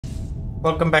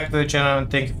Welcome back to the channel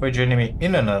and thank you for joining me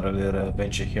in another little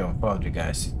adventure here on Foundry,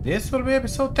 guys. This will be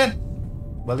episode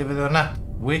 10. Believe it or not,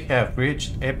 we have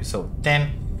reached episode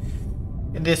 10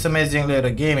 in this amazing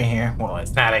little game in here. Well,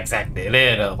 it's not exactly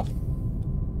little.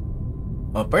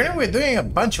 Apparently we're doing a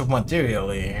bunch of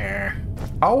material in here.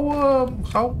 How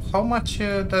much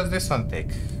does this one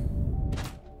take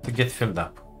to get filled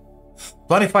up?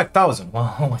 25,000.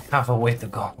 Well, we have a way to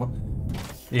go.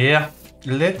 Yeah,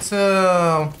 let's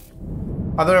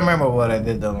I don't remember what I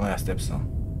did on the last episode.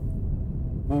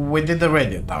 We did the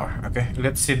radio tower, okay?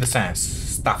 Let's see the science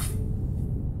stuff.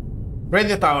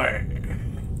 Radio tower.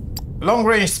 Long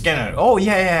range scanner. Oh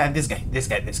yeah, this guy.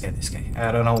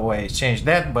 I don't know why I changed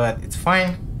that, but it's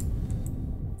fine.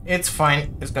 It's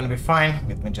fine. It's gonna be fine.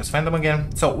 Let me just find them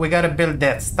again. So we gotta build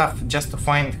that stuff just to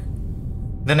find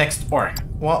the next ore.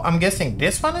 Well, I'm guessing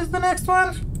this one is the next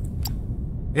one.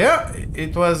 Yeah,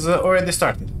 it was already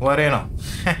started. What do you know?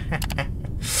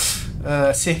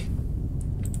 See.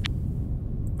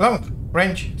 Long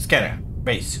range scanner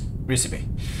base recipe.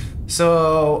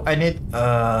 So I need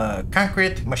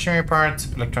concrete, machinery parts,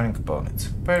 electronic components.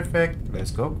 Perfect. Let's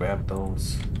go grab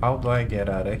those. How do I get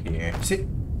out of here? See.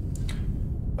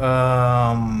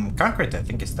 Concrete I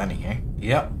think is done in here.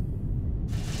 Yep.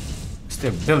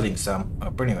 Still building some.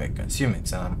 Pretty much consuming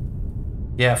some.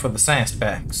 Yeah, for the science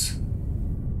packs.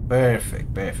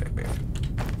 Perfect.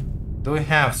 Do we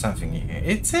have something in here?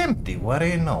 It's empty. What do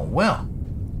you know? Well,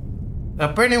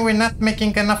 apparently we're not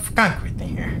making enough concrete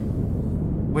in here.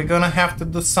 We're gonna have to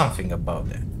do something about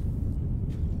that.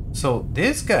 So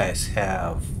these guys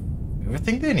have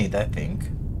everything they need, I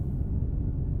think.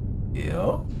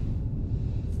 Yeah.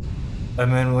 I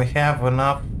mean, we have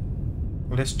enough.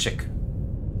 Let's check.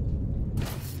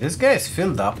 This guy is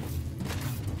filled up.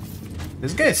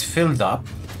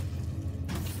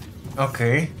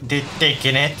 Okay, they're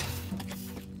taking it.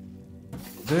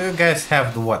 Do you guys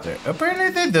have the water? Apparently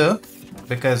they do,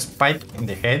 because pipe in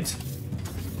the heads.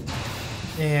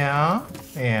 Yeah,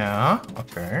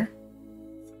 okay.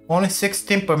 Only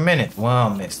 16 per minute. Wow,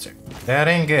 mister. That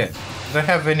ain't good. Do I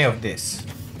have any of this?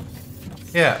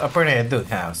 Yeah, apparently I do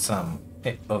have some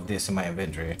of this in my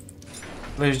inventory.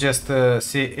 Let's just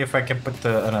see if I can put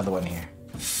another one here.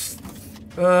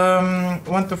 1,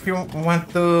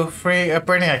 2, 3.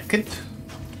 Apparently I could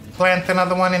plant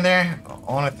another one in there.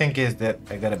 Only thing is that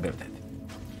I gotta build it.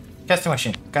 Casting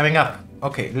machine coming up.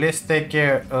 Okay, let's take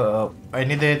care. I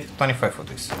needed 25 for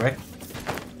this, right?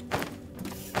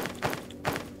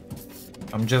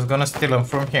 I'm just gonna steal them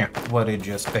from here. What did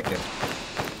you expect?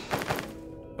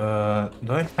 Do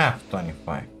I have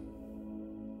 25?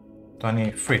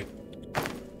 23.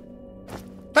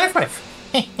 25.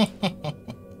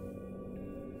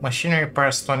 Machinery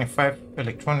parts 25,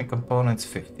 electronic components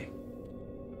 50.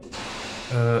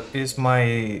 Is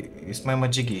my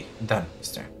majiggy done,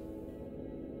 mister?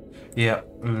 Yeah,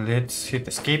 let's hit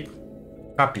escape.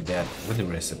 Copy that with the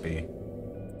recipe.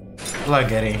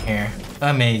 Plug it in here.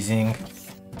 Amazing.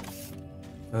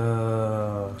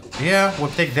 Yeah,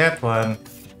 we'll take that one.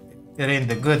 It ain't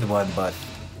the good one, but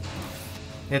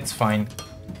it's fine.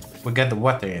 We got the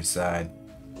water inside.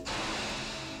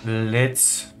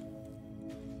 Let's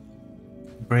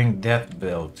bring that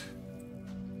build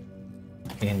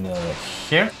in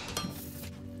here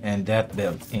and that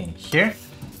build in here,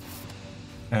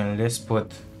 and let's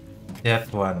put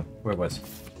that one, where was it?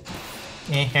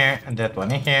 In here and that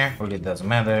one in here. Really doesn't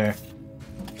matter.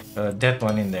 That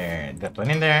one in there, that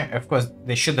one in there. Of course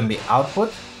they shouldn't be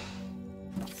output,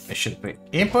 they should be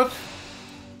input.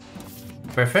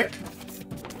 Perfect.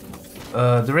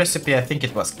 The recipe, I think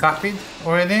it was copied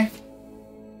already.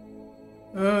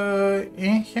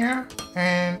 In here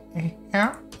and in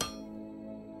here.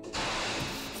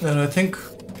 And I think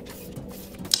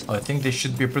they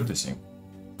should be producing.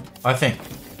 I think.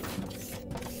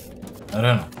 I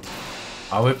don't know.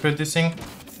 Are we producing?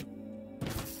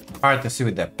 Hard to see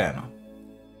with that panel.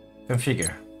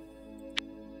 Configure.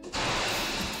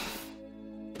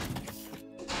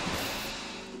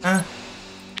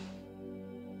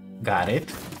 Got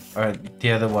it. Or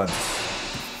the other ones.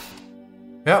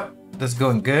 Yep. That's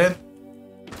going good.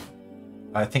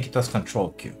 I think it was Control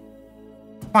Q.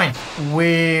 Fine.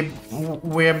 We're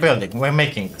building. We're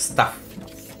making stuff.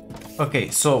 Okay,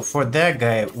 so for that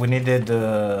guy, we needed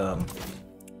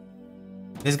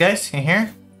these guys in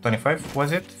here. 25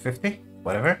 was it? 50?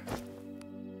 Whatever.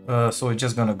 So we're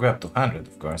just gonna grab 200,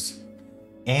 of course.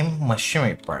 And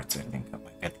machinery parts. I think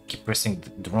I keep pressing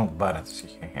the wrong buttons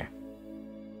here.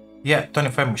 Yeah,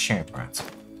 25 machinery parts.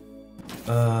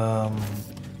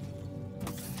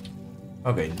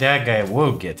 Okay, that guy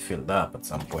will get filled up at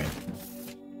some point.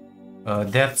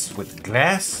 That's with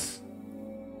glass.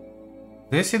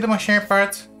 Do you see the machinery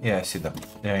parts? Yeah, I see them.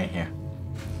 They're in here.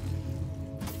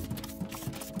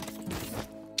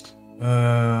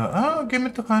 Oh, give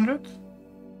me 200.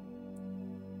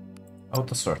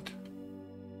 Auto sort.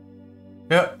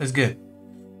 Yeah, it's good.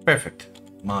 Perfect.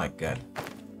 My god.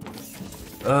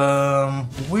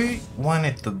 We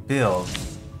wanted to build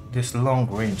this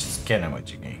long-range scanner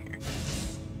magic in here.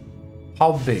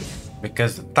 How big?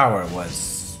 Because the tower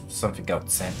was something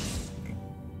outside.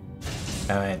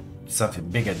 I mean, something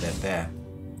bigger than that.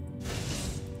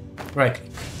 Right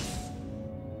click.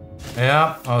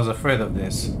 Yeah, I was afraid of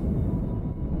this.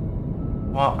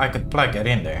 Well, I could plug it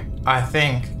in there. I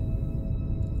think...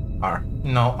 Or,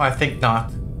 no, I think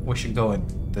not. We should go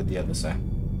into the other side.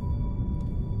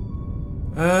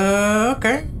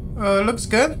 Okay. Looks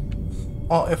good.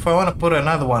 Well, if I want to put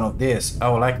another one of this, I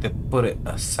would like to put it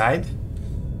aside.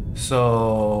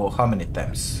 So, how many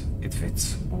times it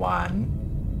fits? 1,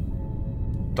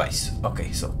 twice.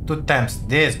 Okay, so 2 times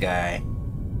this guy.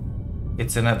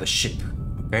 It's another ship.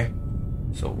 Okay.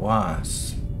 So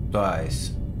once,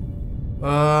 twice.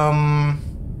 I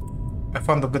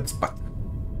found a good spot.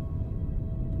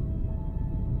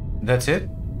 That's it?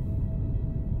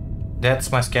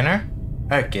 That's my scanner?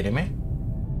 Are you kidding me?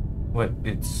 What,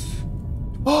 it's...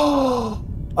 Oh!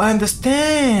 I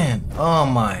understand! Oh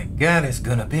my god, it's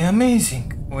gonna be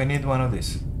amazing! We need one of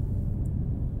these.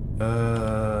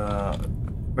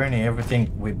 Bernie,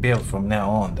 everything we build from now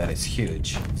on that is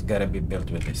huge. It's gotta be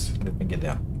built with this. Let me get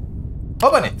down.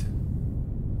 Open it!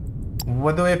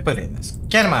 What do I put in this?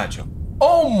 Scan module.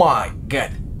 Oh my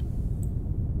god!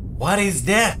 What is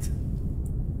that?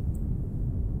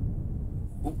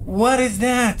 What is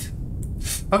that?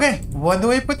 Okay, what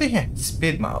do I put in here?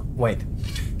 Speed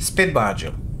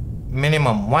module.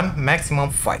 Minimum 1,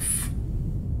 maximum 5.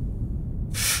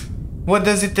 What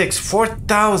does it take?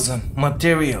 4,000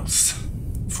 materials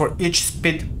for each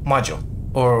speed module.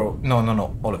 Or,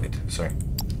 no, all of it, sorry.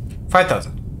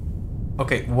 5,000.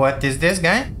 Okay, what is this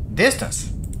guy?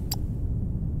 Distance.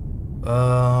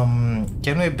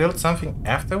 Can we build something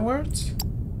afterwards?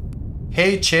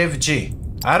 HFG.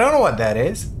 I don't know what that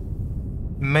is.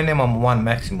 Minimum 1,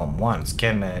 maximum 1.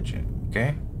 Scan manager.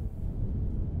 Okay.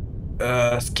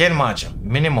 Scan module.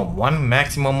 Minimum 1,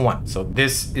 maximum 1. So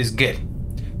this is good.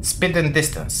 Speed and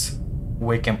distance.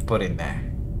 We can put in there.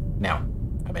 Now.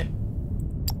 I mean.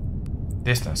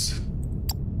 Distance.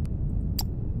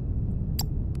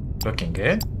 Looking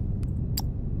good.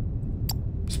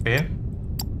 Speed.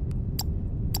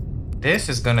 This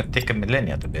is gonna take a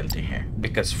millennia to build in here.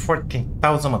 Because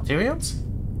 14,000 materials?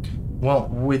 Well,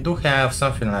 we do have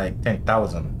something like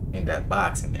 10,000 in that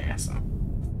box in there, so.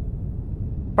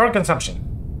 Power consumption.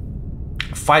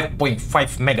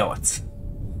 5.5 megawatts.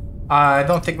 I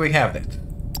don't think we have that.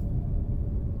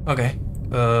 Okay.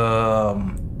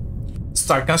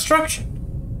 Start construction.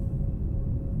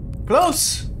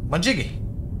 Close. Majiggy.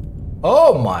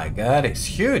 Oh my god, it's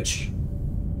huge.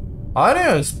 I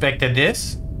didn't expect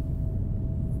this.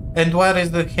 And what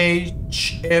is the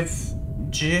HFG?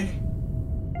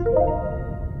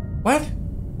 What?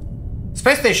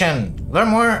 Space station! Learn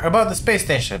more about the space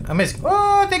station. Amazing.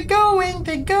 Oh, they're going.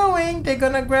 They're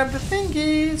gonna grab the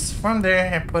thingies from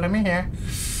there and put them in here.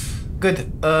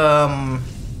 Good.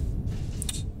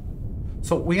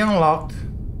 So we unlocked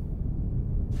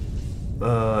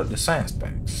the science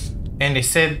packs. And they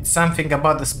said something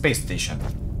about the space station.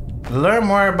 Learn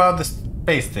more about the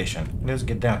space station. Let's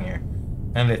get down here.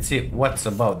 And let's see what's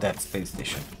about that space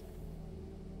station.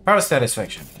 Power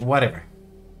satisfaction. Whatever.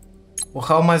 Well,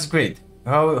 how much grid?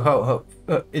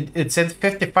 It said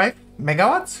 55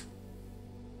 megawatts?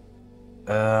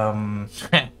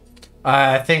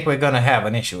 I think we're gonna have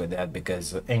an issue with that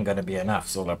because it ain't gonna be enough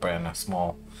solar panel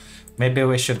small. Maybe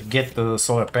we should get the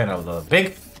solar panel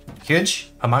big,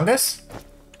 huge, among us.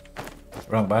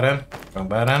 Wrong button, wrong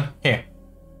button. Here.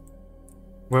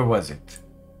 Where was it?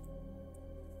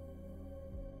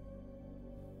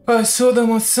 I saw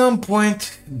them at some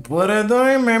point, but I don't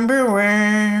remember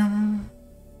where.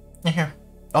 Here.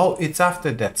 Oh, it's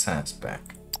after that science pack.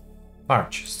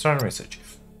 March, start research.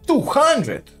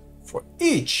 200 for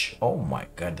each. Oh my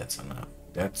god, that's enough.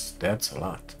 That's a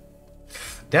lot.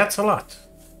 That's a lot.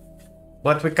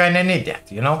 But we kinda need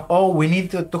that, you know? Oh, we need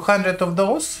 200 of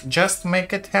those just to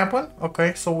make it happen?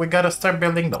 Okay, so we gotta start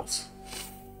building those.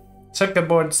 Circuit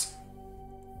boards.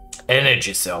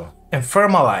 Energy cell. And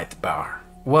thermalite bar.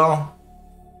 Well,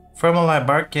 thermalite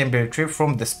bar can be retrieved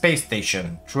from the space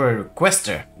station through a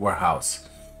requester warehouse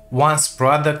once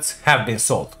products have been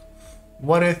sold.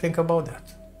 What do you think about that?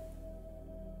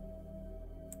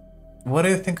 What do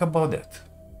you think about that?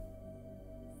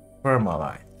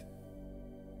 Thermalite.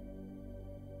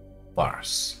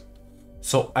 bars.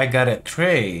 So I gotta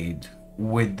trade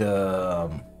with the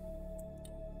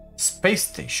space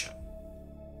station.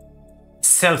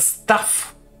 Sell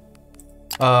stuff.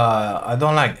 I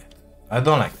don't like that. I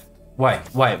don't like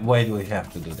that. Why do we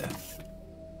have to do that?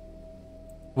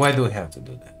 Why do we have to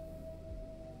do that?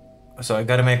 So I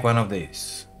gotta make one of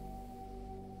these.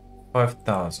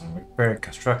 5,000 repair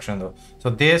construction though. So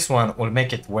this one will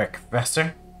make it work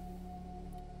faster.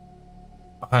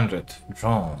 100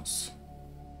 drones.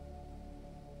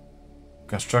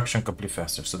 Construction complete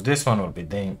faster. So this one will be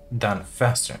done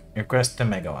faster. Request 10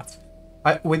 megawatts.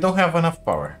 We don't have enough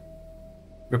power.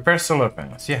 Repair solar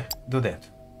panels. Yeah, do that.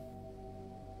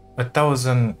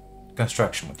 1,000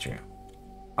 construction material.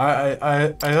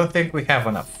 I don't think we have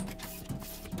enough.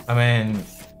 I mean,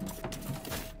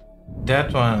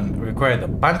 that one required a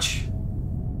bunch.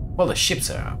 All the ships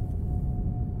are up.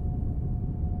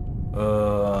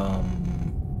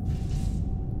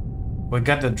 We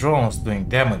got the drones doing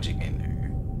damaging in there.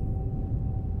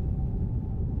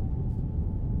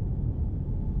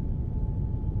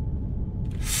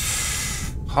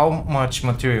 How much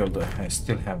material do I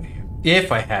still have here?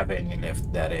 If I have any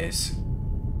left, that is.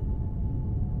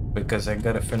 Because I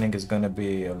got a feeling it's gonna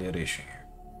be a little issue here.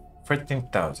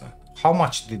 13,000. How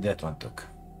much did that one took?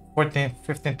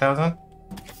 15,000?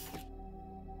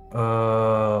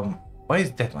 Why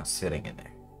is that one sitting in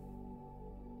there?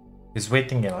 Is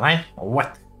waiting in line or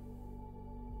what?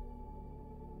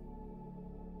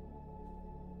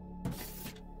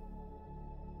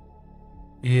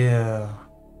 Yeah.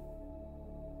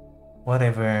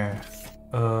 Whatever.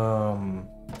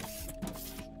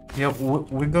 Yeah,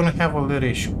 we're gonna have a little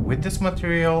issue with this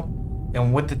material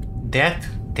and with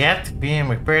that being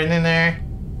repaired in there.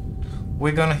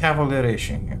 We're gonna have a little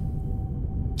issue here.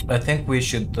 I think we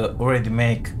should already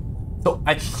make. So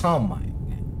come on.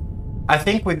 I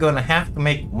think we're gonna have to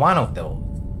make one of those.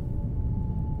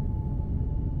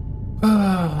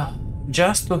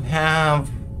 Just to have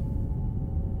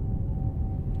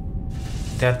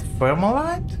that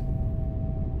thermalite?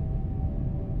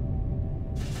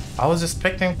 I was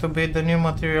expecting to be the new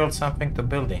material, something to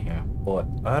build in here, but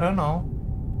I don't know.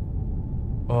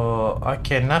 I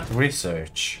cannot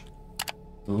research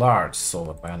large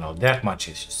solar panel. That much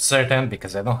is certain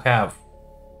because I don't have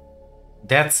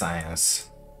that science.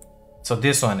 So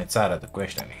this one, it's out of the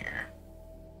question here.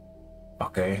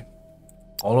 Okay.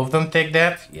 All of them take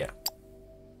that? Yeah.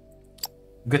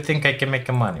 Good thing I can make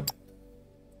a monument.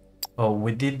 Oh,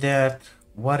 we did that.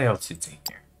 What else is in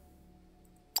here?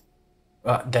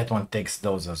 That one takes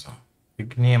those as well.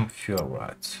 Ignium fuel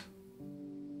rods.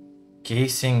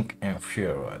 Casing and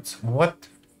fuel rods. What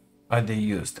are they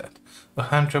used at?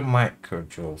 100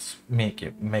 microjoules, make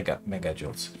it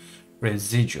megajoules.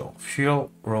 Residual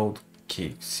fuel rod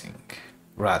casing.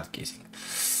 Rod casing.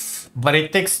 But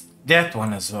it takes that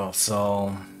one as well,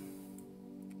 so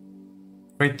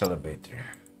freight elevator.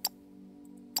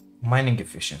 Mining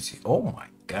efficiency. Oh my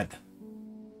god.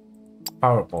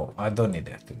 Power pole. I don't need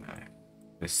that in my life.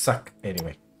 They suck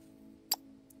anyway.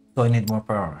 So I need more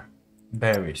power.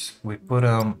 Berries. We put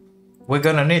we're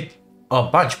gonna need a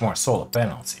bunch more solar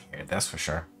panels in here, that's for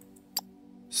sure.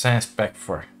 Science pack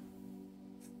 4.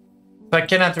 So I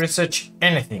cannot research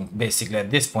anything basically at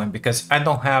this point because I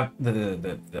don't have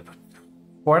the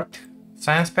fourth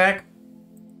science pack.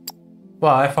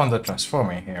 Well, I found the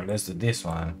transformer in here. Let's do this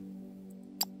one.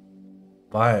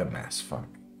 Biomass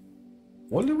farm.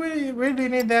 Will we really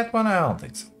need that one? I don't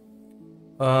think so.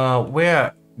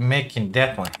 We're making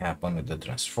that one happen with the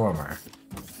transformer.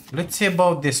 Let's see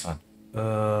about this one.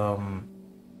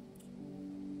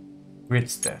 Grid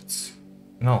stats.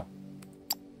 No.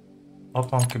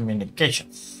 Open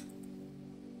communications.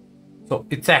 So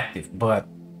it's active, but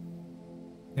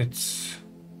it's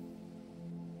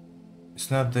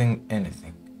not doing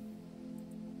anything.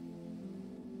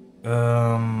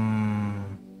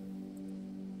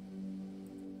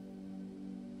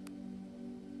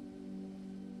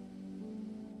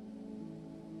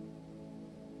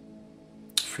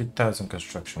 3,000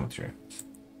 construction materials.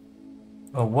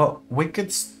 Oh, well, we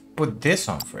could put this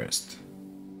on first.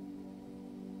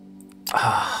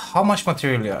 How much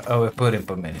material are we putting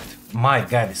per minute? My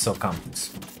god, it's so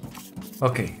complex.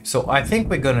 Okay, so I think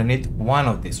we're gonna need one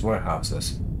of these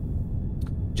warehouses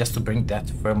just to bring that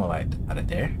thermalite out of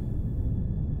there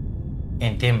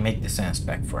and then make the science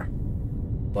pack for.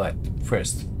 But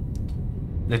first,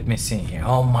 let me see here.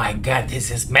 Oh my god,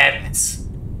 this is madness.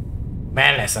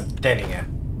 Madness, I'm telling you.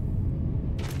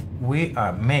 We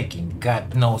are making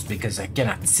God knows because I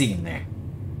cannot see in there.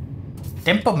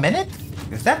 10 per minute?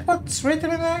 Is that what's written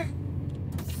in there?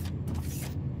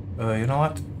 You know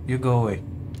what? You go away.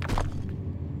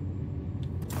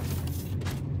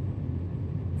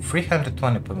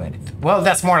 320 per minute. Well,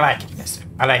 that's more like it, mister.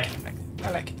 I like it.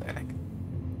 I like it. I like it.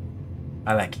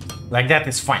 I like it. Like that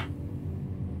is fine.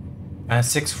 And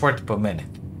 640 per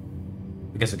minute.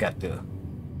 Because we got the...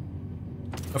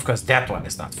 Of course, that one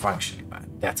is not functioning, but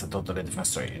that's a totally different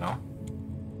story, you know?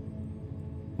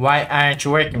 Why aren't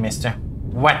you working, mister?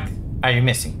 What are you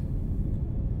missing?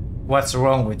 What's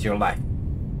wrong with your life?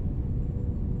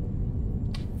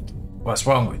 What's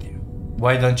wrong with you?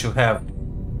 Why don't you have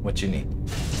what you need?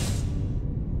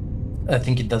 I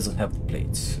think it doesn't have the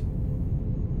plates.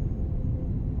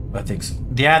 I think so.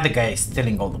 The other guy is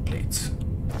stealing all the plates.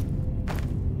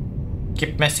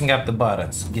 Keep messing up the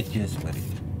buttons. Get used to it.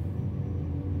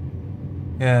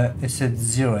 Yeah, it said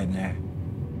 0 in there.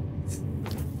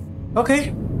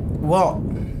 Okay, well...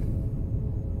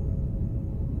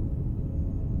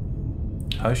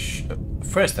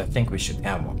 First, I think we should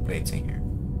have more plates in here.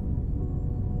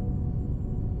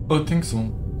 I think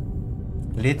so.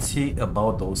 Let's see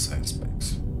about those science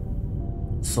specs.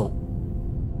 So,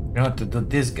 you know, to do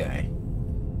this guy,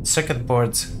 circuit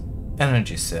boards,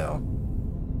 energy cell,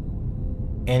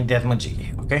 and that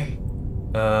majiggy, okay?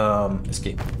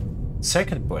 Escape.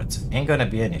 Circuit boards ain't gonna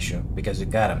be an issue because we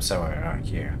got them somewhere around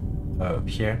here.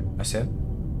 Here, I said.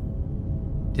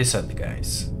 These are the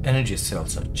guys. Energy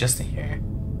cells are just in here.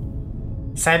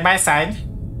 Side by side,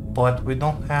 but we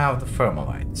don't have the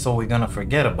thermalite, so we're gonna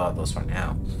forget about those for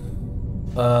now.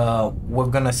 We're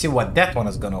gonna see what that one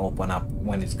is gonna open up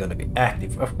when it's gonna be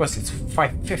active. Of course, it's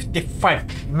 555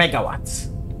 megawatts.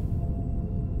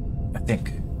 I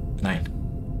think 9.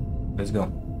 Let's go.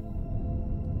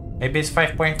 Maybe it's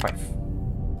 5.5.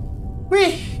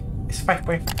 Whee! It's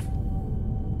 5.5.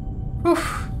 Whew!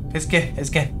 It's good. It's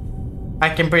good. I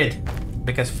can breathe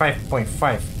because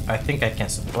 5.5. I think I can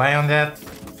supply on that.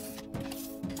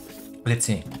 Let's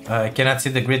see. I cannot see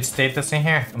the grid status in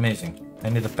here. Amazing. I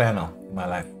need a panel in my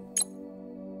life.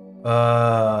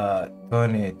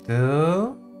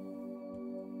 22.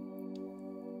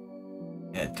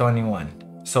 Yeah, 21.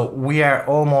 So we are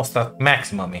almost at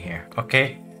maximum in here.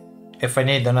 Okay. If I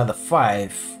need another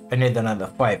 5, I need another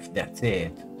 5. That's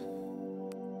it.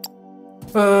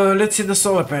 Let's see the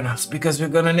solar panels because we're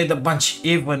gonna need a bunch,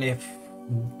 even if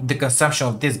the consumption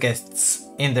of these gets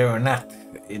in there or not.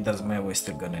 It doesn't matter. We're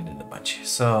still gonna need a bunch.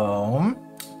 So,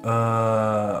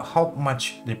 how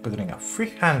much they putting up?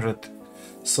 300.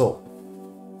 So,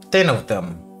 10 of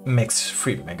them makes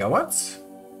 3 megawatts.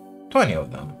 20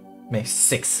 of them makes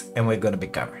 6, and we're gonna be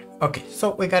covered. Okay,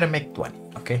 so we gotta make 20.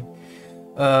 Okay.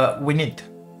 We need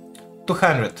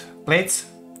 200 plates,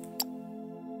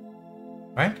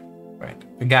 right? Right.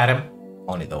 We got them.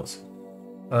 Only those.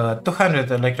 200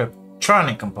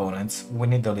 electronic components. We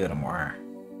need a little more.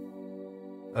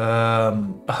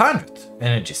 100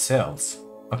 energy cells.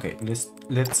 Okay,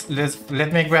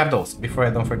 let me grab those before I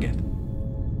don't forget.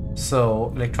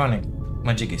 So electronic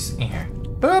magic is in here.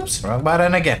 Oops, wrong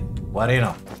button again. What do you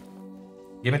know?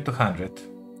 Give me 200.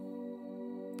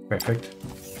 Perfect.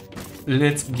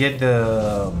 Let's get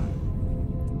the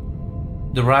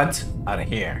rods out of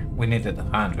here. We needed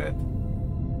 100.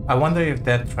 I wonder if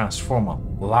that transformer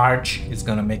large is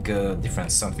gonna make a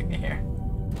difference something in here.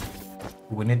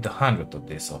 We need 100 of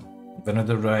this, so I'm gonna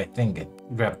do the right thing and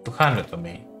grab 200 of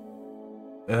me.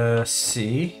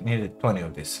 C, needed 20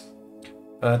 of this.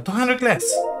 200 glass.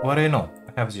 What do you know?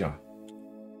 I have 0.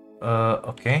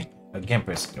 Okay. Again,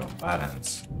 press the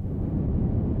buttons.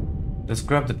 Let's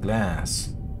grab the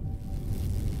glass.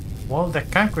 Well, the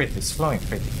concrete is flowing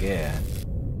pretty good.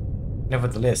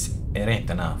 Nevertheless, it ain't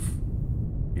enough.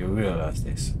 You realize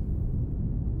this.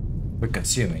 We're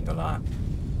consuming a lot.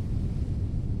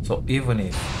 So even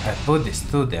if I put this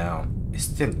 2 down, it's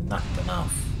still not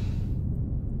enough.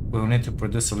 We'll need to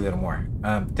produce a little more.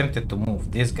 I'm tempted to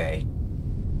move this guy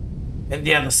and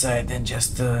the other side and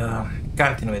just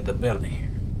continue with the building here.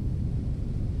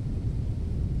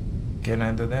 Can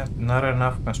I do that? Not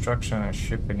enough construction and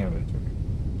shipping inventory.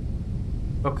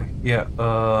 Okay, yeah,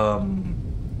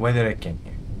 why did I came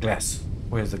here? Glass.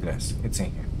 Where's the glass? It's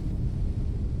in here.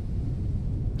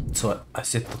 So I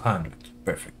said 200.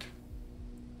 Perfect.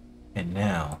 And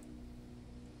now,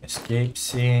 escape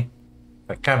C. If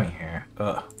I come in here,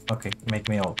 okay, make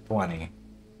me all 20.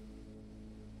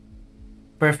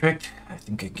 Perfect. I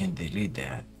think I can delete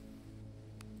that.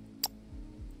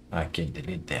 I can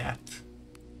delete that.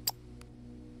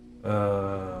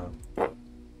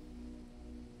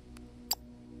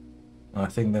 I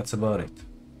think that's about it.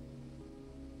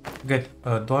 Good.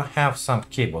 Do I have some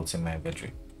cables in my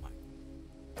inventory?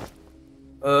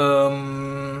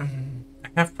 I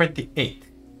have 28.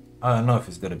 I don't know if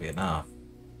it's gonna be enough.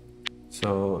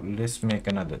 So let's make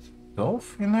another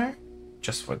 12 in there,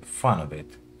 just for the fun of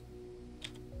it.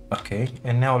 Okay,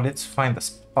 and now let's find a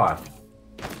spot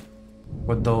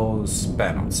for those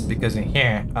panels, because in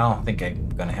here I don't think I'm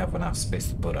gonna have enough space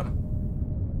to put them.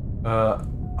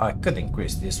 I could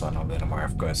increase this one a little more,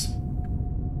 of course.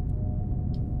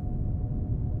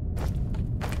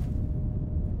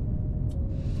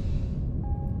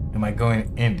 Am I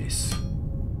going in this?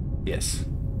 Yes.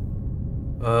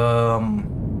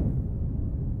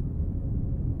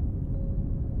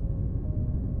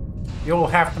 You'll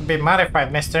have to be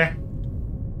modified, mister.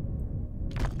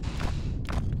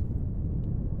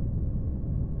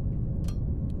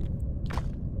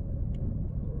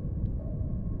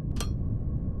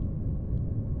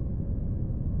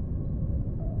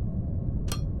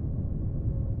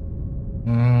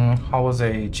 How was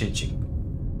I changing?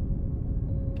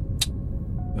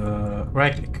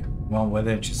 Right click. Well, why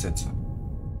didn't you said so?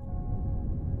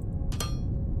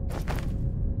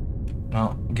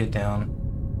 No, get down.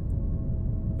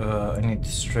 I need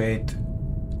straight.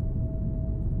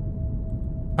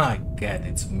 My god,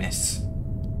 it's a mess.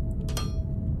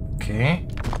 Okay.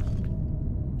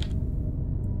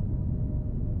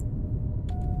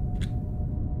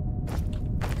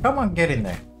 Come on, get in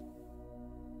there.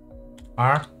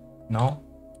 R? No?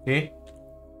 Okay.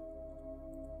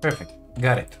 Perfect.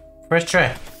 Got it. First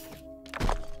try.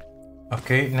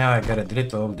 Okay, now I gotta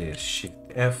delete all this. Shift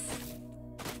F.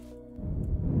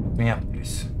 Put me up,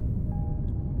 please.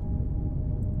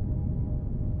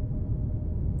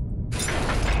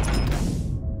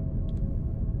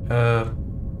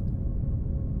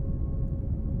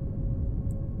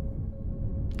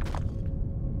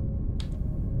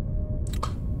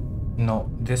 No,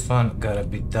 this one gotta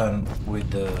be done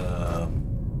with the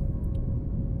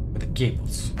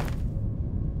cables.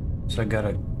 So I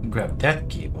gotta grab that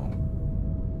cable.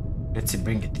 Let's see,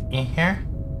 bring it in here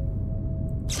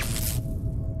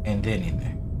and then in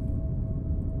there.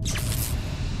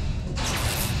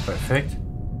 Perfect.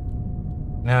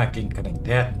 Now I can connect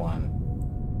that one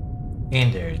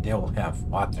in there. They will have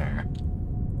water.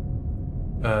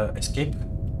 Escape.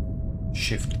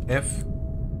 Shift F.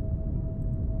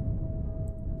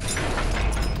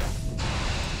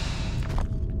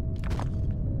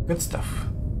 Good stuff,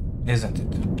 isn't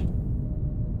it?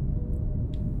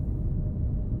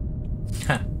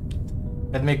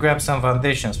 Let me grab some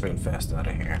foundations real fast out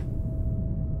of here.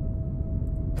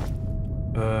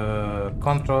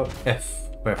 Control F.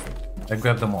 Perfect. I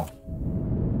grabbed them all.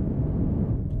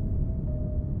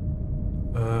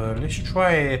 Let's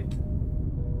try it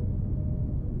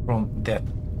from that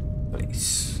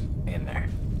place in there.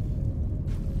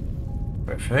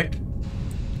 Perfect.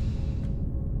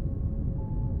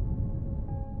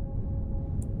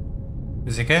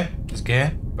 Is it good? It's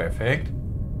good. Perfect.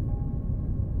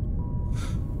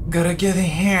 Gotta get in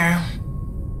here.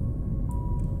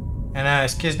 And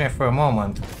excuse me for a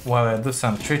moment while I do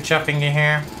some tree chopping in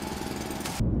here.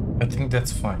 I think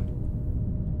that's fine.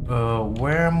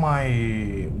 Where's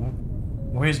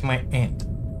my end?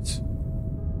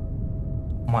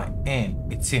 My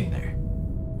end, it's in there.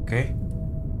 Okay.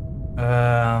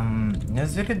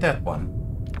 Let's delete that one.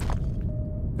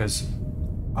 Because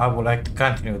I would like to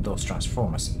continue those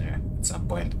transformers in there at some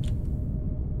point.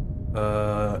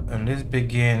 And let's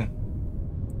begin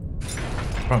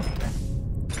from here.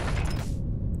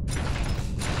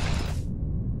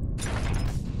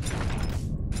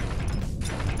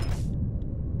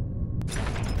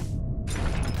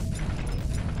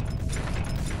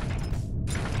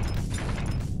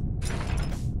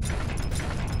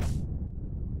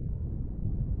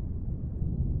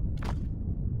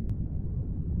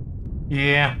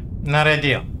 Yeah, not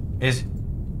ideal, is it?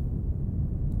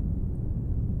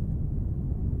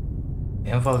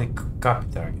 Invalid copy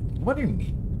target. What do you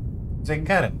mean? I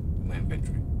got it in my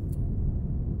inventory.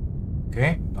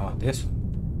 Okay, oh, this one.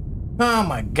 Oh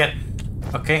my god.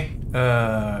 Okay,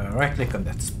 right click on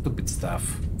that stupid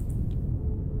stuff.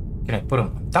 Can I put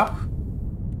them on top?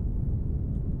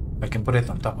 I can put it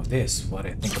on top of this. What do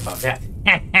you think about that?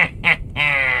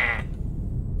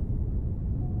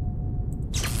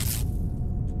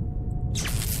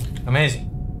 Amazing.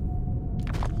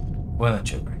 Well done,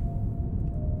 children.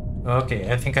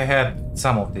 Okay, I think I had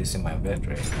some of this in my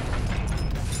inventory.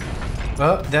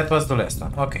 Well, that was the last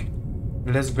one. Okay,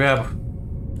 let's grab.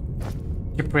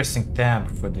 Keep pressing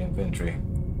tab for the inventory.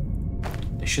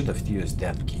 They should have used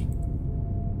that key.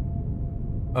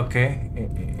 Okay,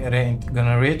 it ain't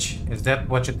gonna reach. Is that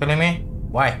what you're telling me?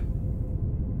 Why?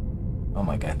 Oh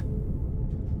my god.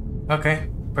 Okay,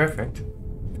 perfect.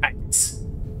 Nice.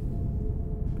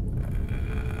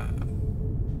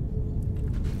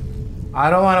 I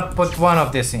don't want to put one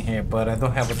of this in here, but I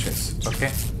don't have a choice.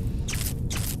 Okay.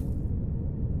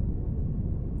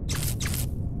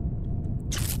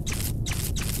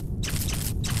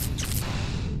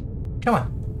 Come on,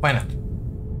 why not?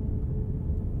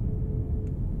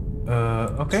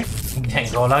 Okay.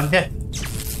 Then go like that.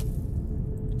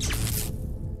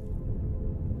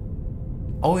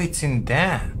 Oh, it's in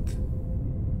that.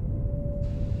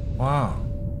 Wow.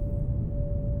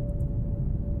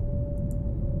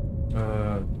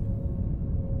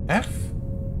 F?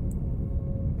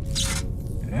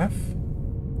 F?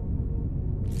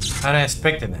 I don't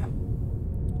expect that.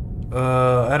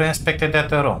 I don't expect that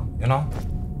at all, you know?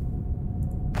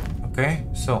 Okay,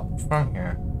 so from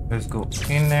here, let's go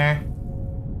in there,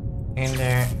 in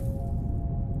there,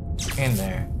 in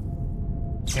there,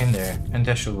 in there, and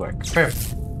that should work.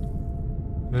 Perfect.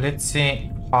 Let's see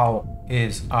how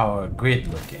is our grid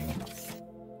looking.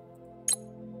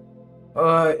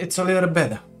 It's a little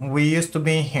better. We used to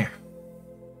be here.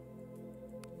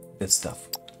 Good stuff.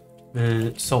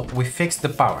 So we fixed the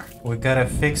power. We gotta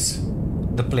fix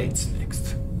the plates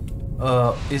next.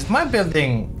 Is my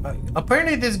building...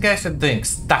 apparently these guys are doing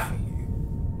stuff.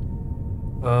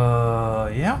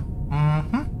 Yeah.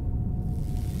 Mm-hmm.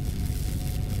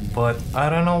 But I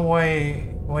don't know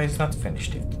why it's not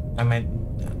finished yet. I mean,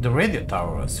 the radio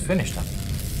tower was finished up.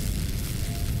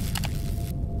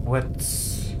 What's...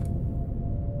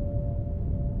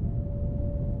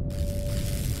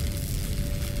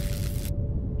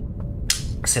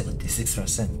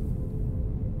 76%.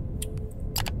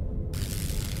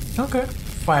 Okay,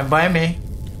 fine by me.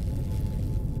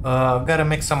 Gotta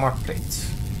make some more plates.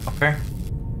 Okay.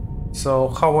 So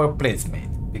how were plates made?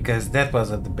 Because that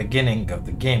was at the beginning of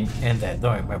the game and I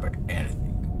don't remember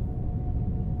anything.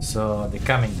 So they're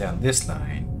coming down this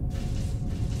line.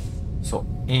 So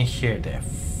in here they're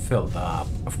filled up.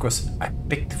 Of course I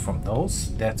picked from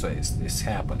those. That's why this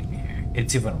happening here.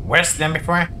 It's even worse than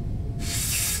before.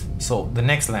 So the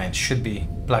next line should be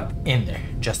plugged in there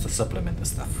just to supplement the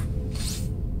stuff.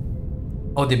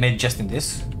 Oh, they made just in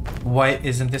this? Why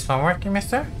isn't this one working,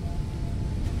 mister?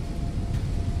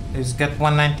 It's got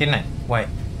 199. Why?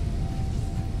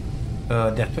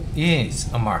 That is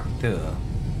a Mark II.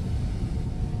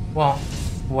 Well,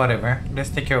 whatever. Let's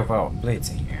take care of our plates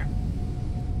in here.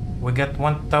 We got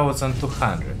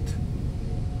 1,200.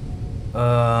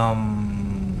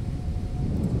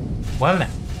 Well now.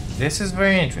 This is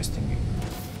very interesting.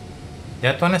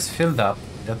 That one is filled up.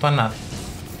 That one not.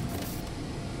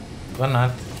 One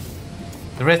not.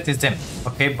 The rest is empty.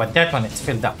 Okay, but that one is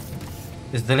filled up.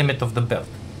 It's the limit of the belt.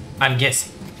 I'm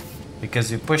guessing.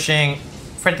 Because you're pushing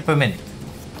 30 per minute.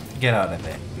 Get out of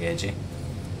there, B.I.G.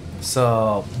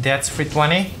 So that's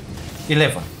 320.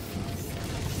 11.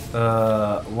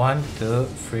 1, 2,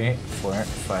 3, 4,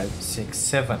 5, 6,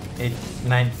 7, 8,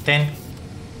 9, 10.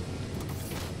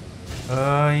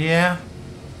 Yeah.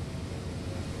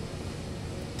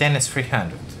 10 is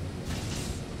 300.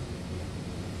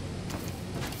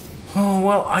 Oh,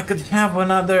 well, I could have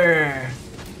another...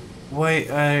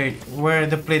 Where are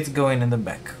the plates going in the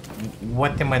back?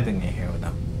 What am I doing here with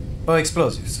them? Oh,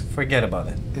 explosives. Forget about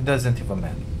it. It doesn't even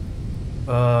matter.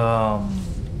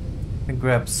 Let me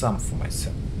grab some for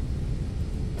myself.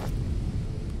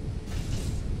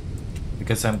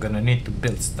 Because I'm gonna need to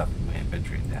build stuff in my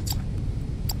inventory, that's why.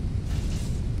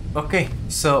 Okay,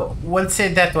 so we'll say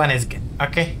that one is good,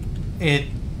 okay? It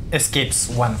escapes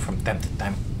one from time to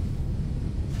time.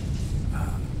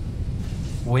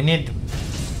 We need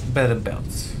better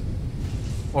belts.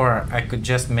 Or I could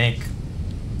just make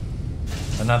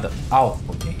another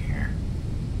output in here.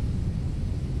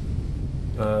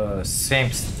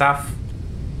 Same stuff.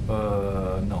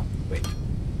 No, wait.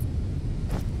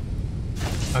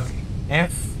 Okay,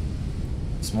 F,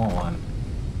 small one.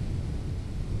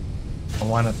 I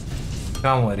want to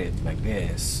come with it like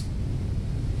this.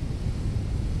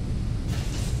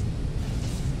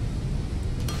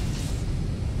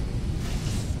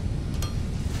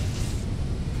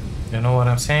 You know what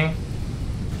I'm saying?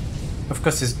 Of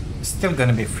course it's still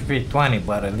gonna be 320,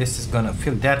 but at least it's gonna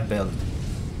fill that belt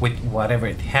with whatever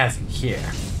it has in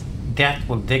here. That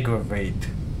will degrade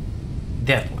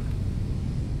that one.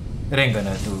 It ain't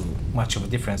gonna do much of a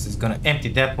difference. It's gonna empty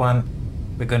that one.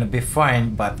 We're gonna be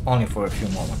fine, but only for a few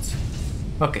moments.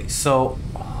 Okay, so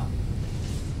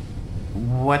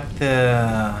what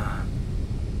we're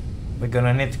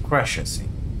gonna need crushers.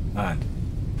 And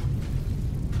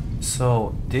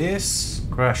so this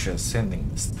crusher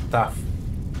sending stuff.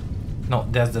 No,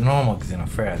 that's the normal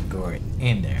xenoferrite going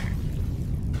in there.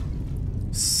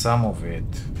 Some of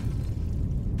it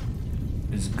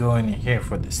is going in here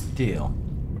for the steel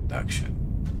production,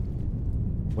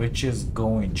 which is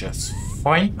going just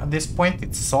fine at this point.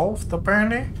 It's solved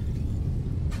apparently.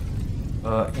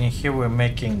 In here we're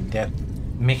making that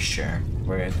mixture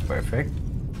where it's perfect.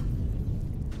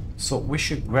 So we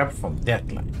should grab from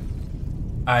that line.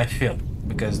 I feel,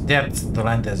 because that's the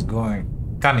line that's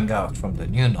coming out from the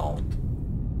new node.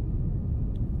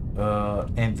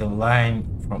 And the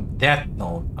line from that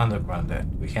node underground that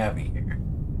we have in here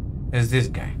is this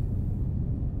guy.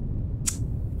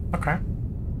 Okay.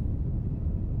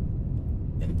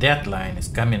 And that line is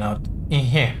coming out in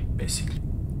here, basically.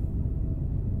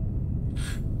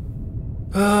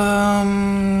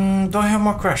 Don't have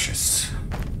more crashes.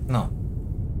 No.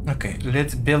 Okay,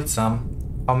 let's build some.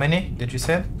 How many did you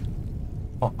say?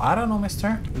 Oh, I don't know,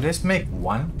 mister. Let's make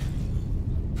one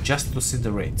just to see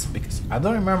the rates, because I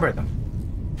don't remember them.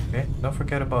 Okay, don't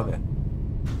forget about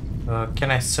that.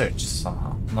 Can I search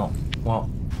somehow? No. Well,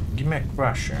 give me a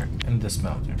crusher and the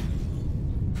smelter.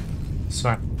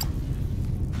 Sorry.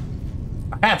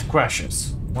 I had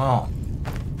crashes. Well,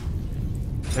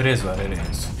 it is what it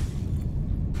is.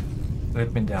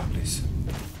 Let me down, please.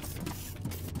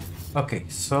 Okay,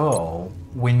 so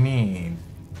we need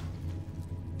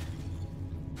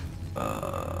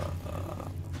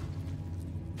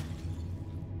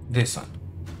this one.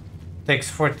 Takes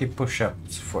 40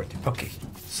 push-ups, 40. Okay,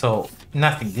 so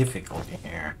nothing difficult in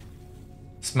here.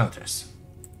 Smelters.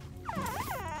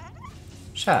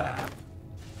 Shut up.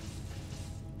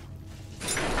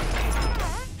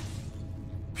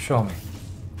 Show me.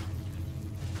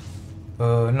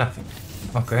 Nothing.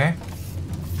 Okay.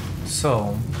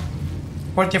 So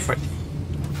 40, 40.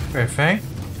 Perfect.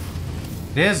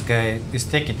 This guy is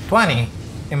taking 20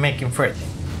 and making 30.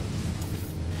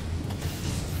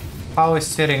 How is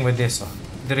sitting with this one?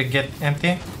 Did it get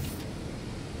empty?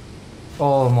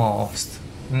 Almost.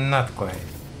 Not quite.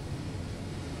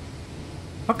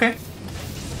 Okay.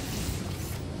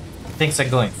 Things are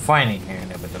going fine in here,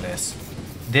 nevertheless.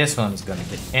 This one is gonna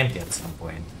get empty at some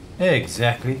point.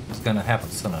 Exactly. It's gonna happen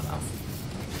soon enough.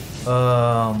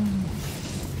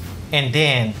 And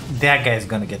then that guy is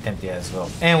gonna get empty as well.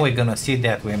 And we're gonna see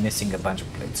that we're missing a bunch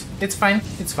of plates. It's fine.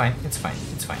 It's fine. It's fine.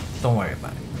 It's fine. Don't worry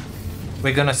about it.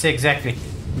 We're gonna see exactly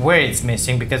where it's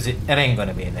missing, because it ain't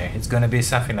gonna be in there. It's gonna be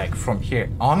something like from here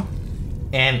on,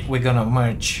 and we're gonna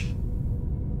merge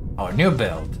our new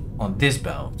belt on this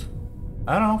belt.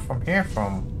 I don't know, from here,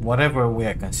 from whatever we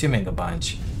are consuming a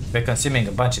bunch. We're consuming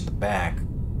a bunch in the back,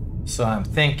 so I'm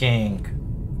thinking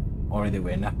already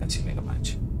we're not consuming a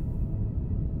bunch.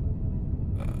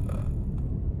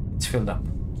 It's filled up.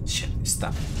 Shit,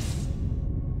 stop.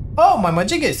 Oh, my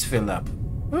Majigga is filled up.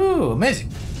 Ooh,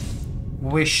 amazing.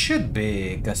 We should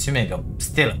be consuming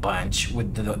still a bunch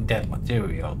with that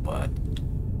material, but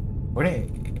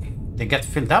they got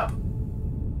filled up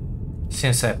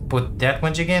since I put that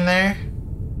Majigga in there.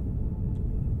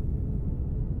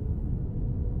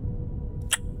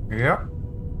 Yeah,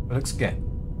 looks good.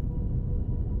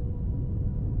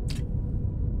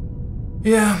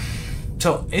 Yeah,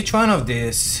 so each one of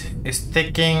these is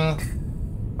taking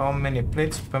how many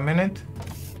plates per minute?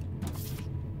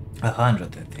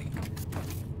 100, I think.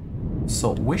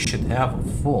 So we should have a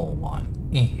full one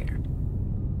in here,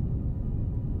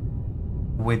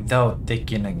 without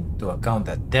taking into account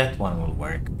that that one will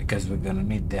work, because we're gonna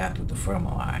need that with the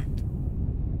formaldehyde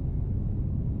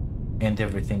and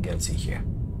everything else in here,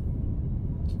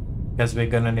 because we're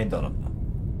gonna need all of them.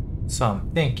 So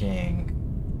I'm thinking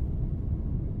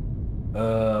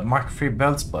Mark III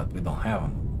belts, but we don't have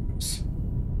them.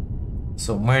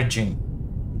 So merging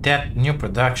that new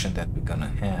production that we're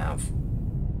gonna have,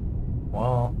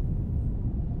 well,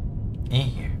 in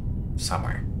here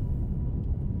somewhere,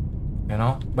 you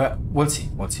know, but we'll see.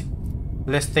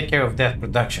 Let's take care of that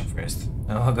production first,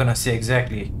 and we're gonna see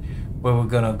exactly where we're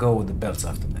gonna go with the belts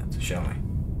after that, shall we?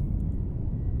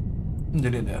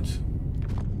 Delete that.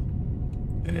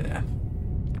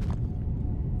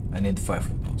 I need 5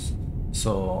 of those.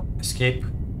 So escape,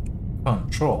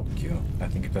 control Q, I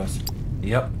think it does.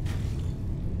 Yep.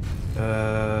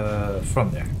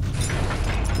 From there.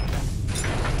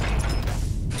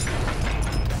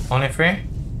 Only 3?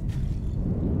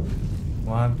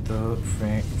 1, 2,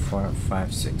 3, 4,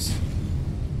 5, 6.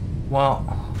 Well,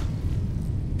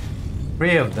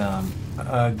 3 of them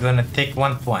are gonna take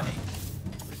 120.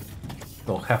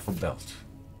 So half a belt.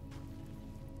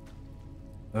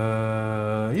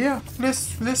 Yeah,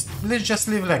 let's just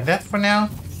leave like that for now.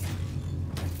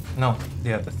 No,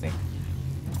 the other thing.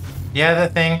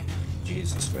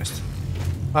 Jesus Christ.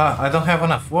 I don't have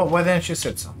enough. Why didn't you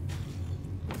say so?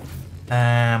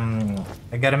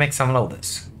 I gotta make some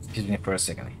loaders. Excuse me for a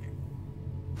second here.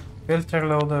 Filter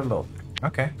loader.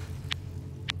 Okay.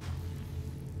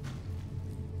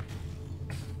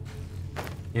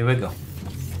 Here we go.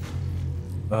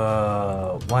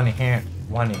 One in here,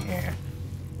 one in here,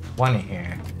 one in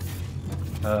here,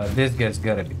 This guy's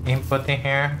gotta be input in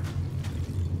here.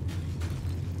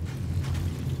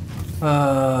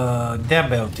 That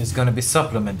belt is gonna be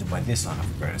supplemented by this one,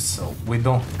 of course, so we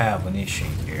don't have an issue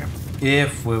here.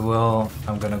 If we will,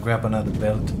 I'm gonna grab another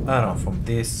belt, I don't know, from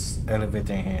this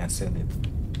elevator in here and send it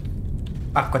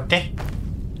a côté.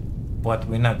 But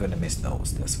we're not gonna miss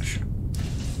those, that's for sure.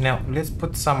 Now, let's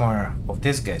put some more of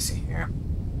these guys in here.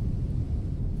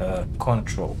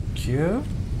 Control Q.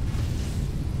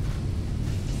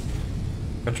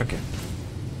 Control Q.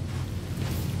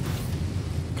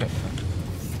 Okay.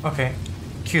 Okay.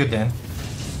 Q then.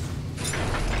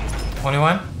 Only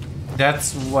one?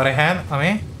 That's what I had on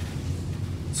me?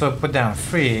 So put down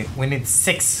 3. We need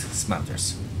 6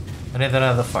 smelters. I need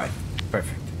another 5.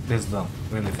 Perfect. This is done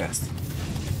really fast.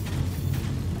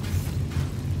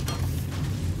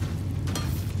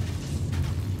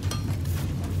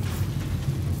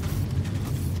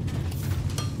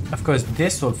 Of course,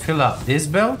 this will fill up this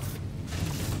belt,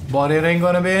 but it ain't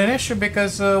gonna be an issue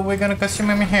because we're gonna consume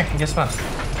him here. Guess what?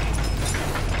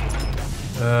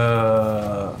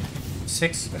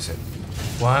 6. That's it.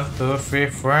 1, 2, 3,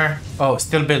 4. Oh,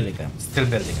 still building them. Still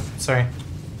building them. Sorry.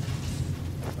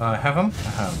 I have them? I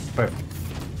have them. Perfect.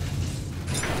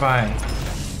 5,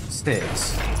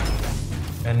 6.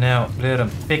 And now let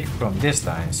them pick from these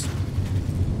lines.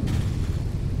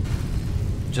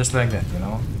 Just like that, you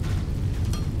know?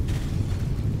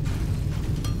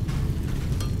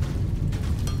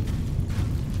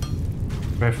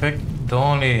 Perfect. The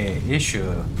only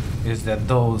issue is that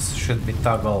those should be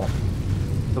toggled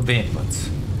to be inputs.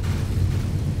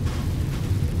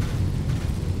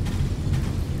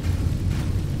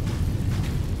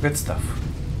 Good stuff.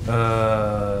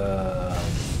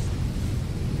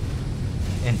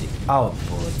 And the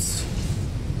outputs.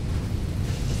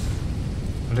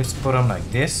 Let's put them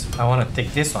like this. I want to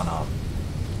take this one out.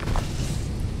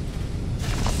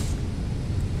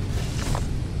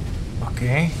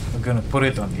 Okay, we're gonna put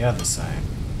it on the other side,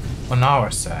 on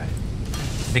our side,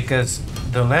 because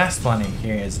the last one in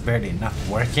here is barely not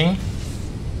working.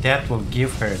 That will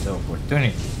give her the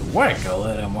opportunity to work a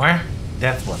little more.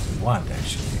 That's what we want,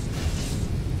 actually.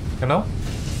 Hello?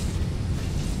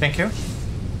 Thank you.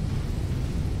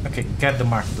 Okay, get the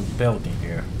Mark II building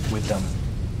here with them.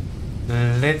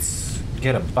 Let's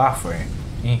get a buffer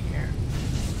in here.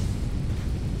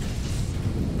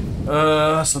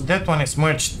 So that one is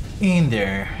merged in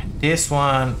there. This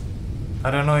one, I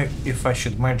don't know if I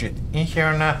should merge it in here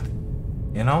or not.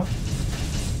 You know,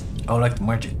 I would like to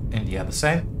merge it in the other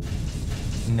side.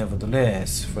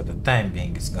 Nevertheless, for the time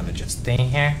being, it's gonna just stay in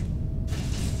here.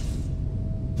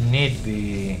 Need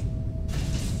be,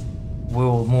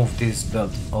 we'll move this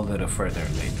belt a little further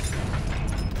later.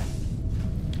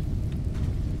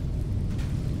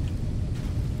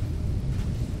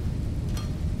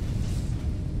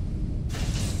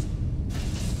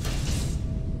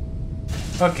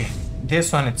 Okay,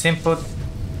 this one it's input,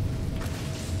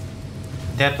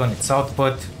 that one it's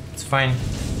output, it's fine.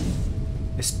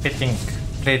 Spitting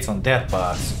plates on that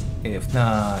box, if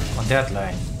not on that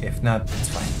line, if not, it's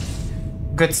fine.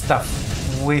 Good stuff.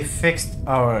 We fixed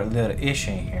our little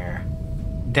issue here.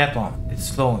 That one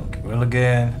it's flowing really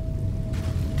good.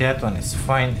 That one is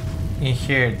fine. In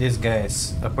here, these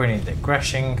guys apparently they're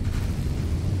crashing.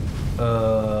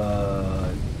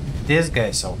 These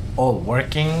guys are all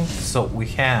working, so we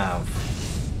have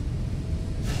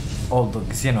all the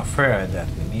xenophera that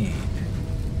we need.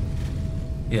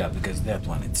 Yeah, because that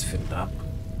one it's filled up.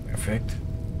 Perfect.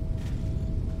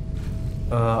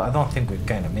 I don't think we're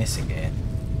kind of missing it.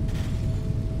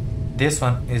 This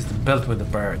one is the belt with the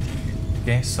priority.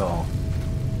 Okay, so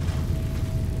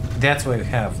that's why we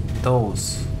have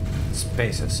those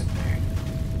spaces in there.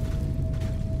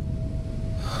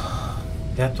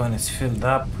 That one is filled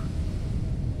up.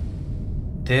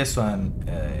 This one,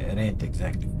 it ain't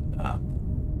exactly filled up.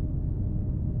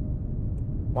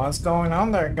 What's going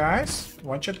on there, guys?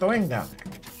 What you doing down there?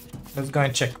 Let's go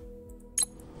and check.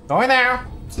 Go in there!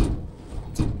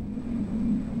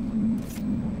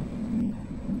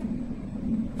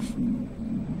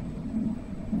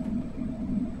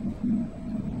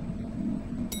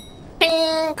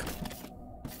 Ping!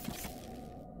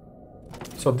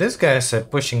 So these guys are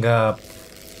pushing up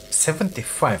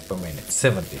 75 per minute.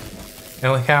 70.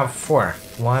 And we have 4.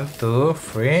 1, 2,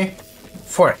 3,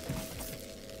 4.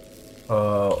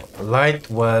 Light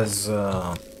was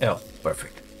L.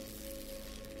 Perfect.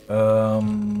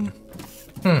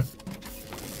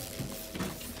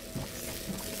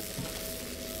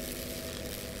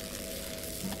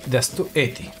 That's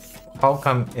 280. How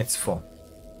come it's full?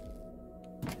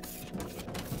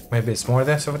 Maybe it's more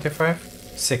than 75?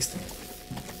 60.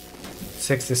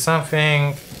 60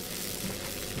 something.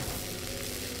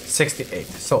 68.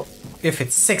 So if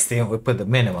it's 60, we put the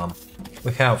minimum.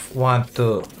 We have 1,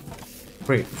 2,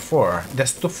 3, 4.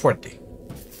 That's 240.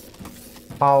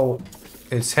 How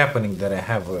is happening that I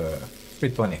have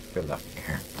 320 filled up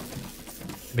here?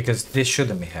 Because this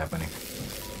shouldn't be happening.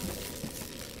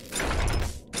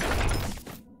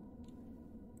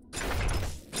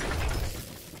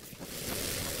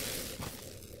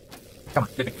 Come on,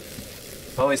 do it.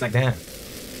 Always like that.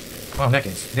 Oh, in that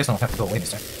case, this one will have to go away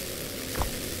this time.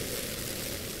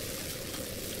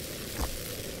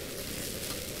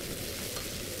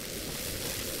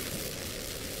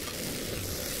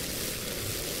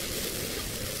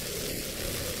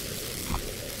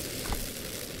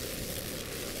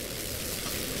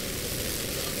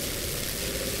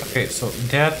 Okay, so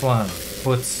that one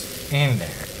puts in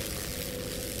there.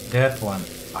 That one,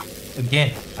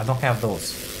 again, I don't have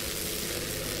those.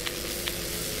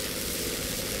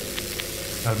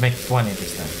 I'll make 20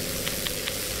 this time.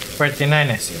 39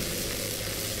 I see.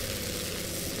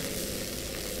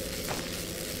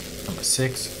 Number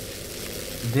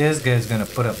 6. This guy's gonna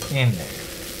put up in there.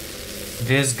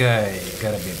 This guy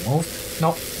gotta be moved.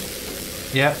 Nope.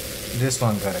 Yeah, this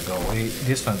one gotta go away.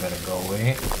 This one gotta go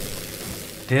away.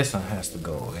 This one has to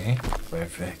go away.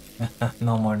 Perfect.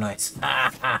 No more noise.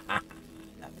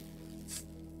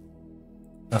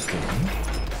 Okay.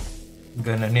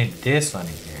 Gonna need this one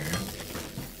in here.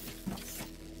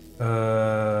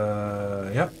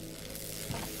 Yep.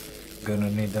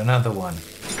 Gonna need another one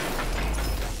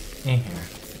in here.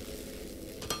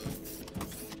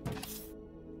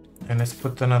 And let's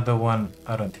put another one,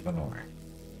 I don't even know where.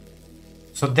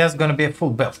 So that's gonna be a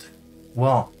full belt.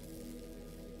 Well,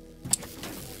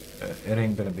 it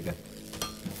ain't gonna be good.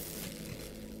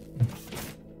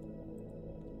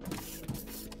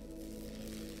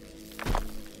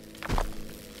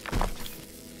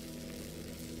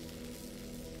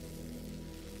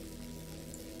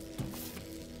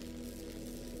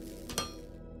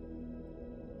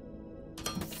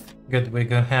 Good, we're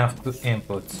gonna have 2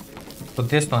 inputs. So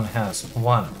this one has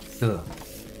 1, 2,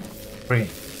 3,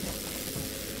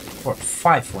 4,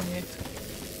 5 on it.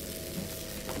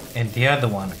 And the other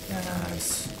one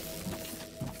has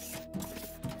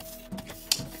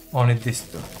only these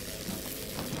 2.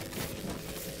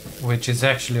 Which is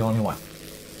actually only 1.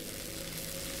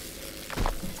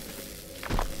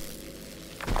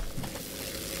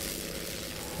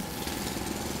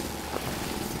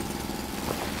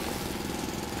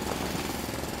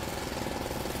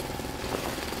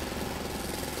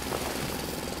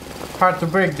 Hard to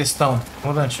break this stone.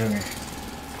 Hold on, sugar.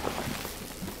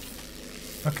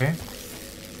 Okay.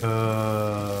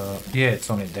 Yeah, it's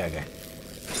only that guy.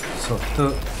 So 2,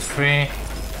 3.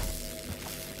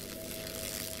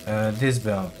 This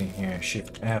belt in here.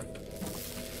 Shift F.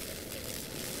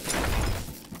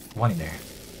 1 in there.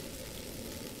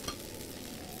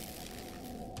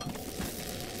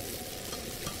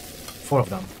 Four of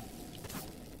them.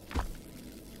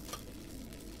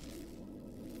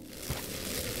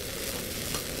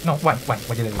 No, why did I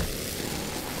do that?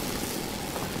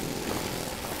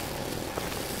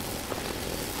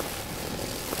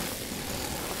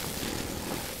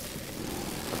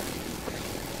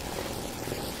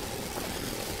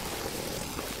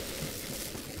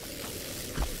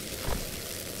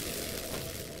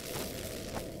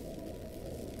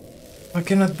 I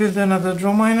cannot build another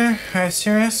draw miner? Are you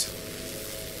serious?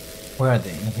 Where are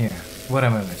they? In here. What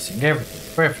am I missing?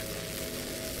 Everything. Perfect.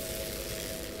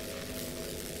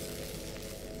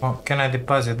 Oh, can I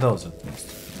deposit those at least?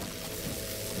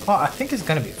 Oh, I think it's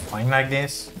gonna be fine like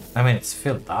this. I mean, it's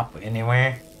filled up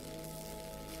anywhere.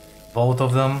 Both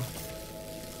of them.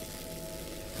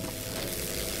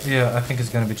 Yeah, I think it's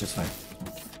gonna be just fine.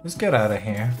 Let's get out of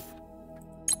here.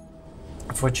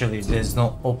 Unfortunately, there's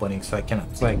no opening, so I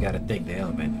cannot fly. I gotta take the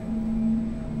elevator.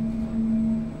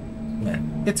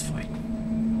 Man, it's fine.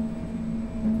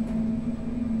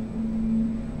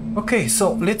 Okay,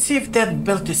 so let's see if that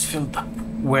belt is filled up.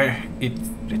 Where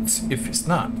it's if it's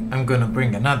not, I'm gonna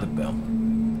bring another belt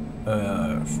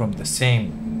from the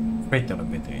same freight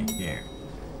elevator in here.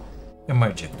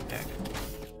 Emergent attack.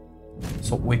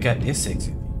 So we got this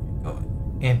exit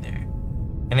in there.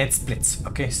 And it splits.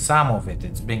 Okay, some of it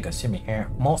is being consuming here.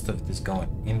 Most of it is going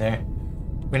in there.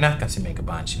 We're not consuming a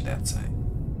bunch in that side.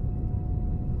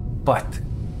 But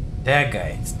that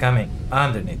guy is coming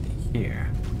underneath here.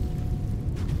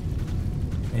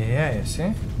 Yeah, you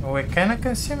see? We're kinda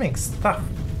consuming stuff.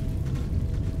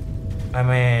 I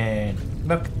mean,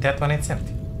 look, that one is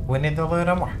empty. We need a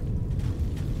little more.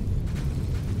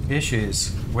 The issue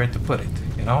is where to put it,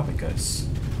 you know, because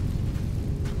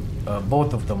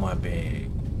Both of them are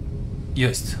being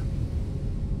used.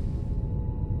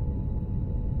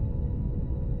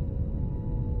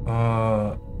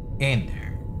 In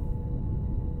there.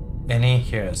 And in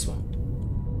here as well.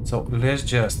 So let's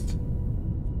just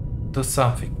do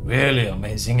something really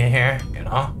amazing in here, you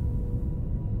know?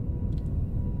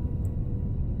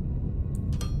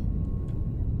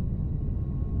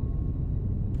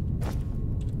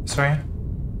 Sorry?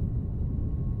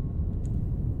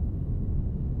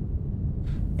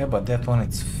 Yeah, but that one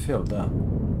it's filled up.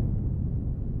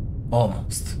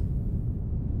 Almost.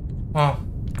 Well,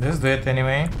 let's do it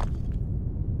anyway.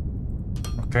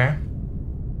 Okay.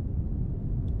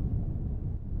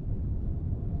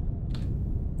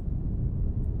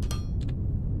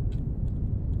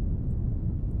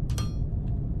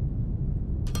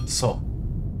 So,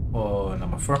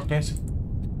 number 4 please.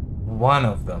 One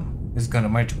of them is gonna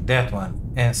merge with that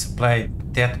one and supply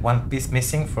that one piece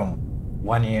missing from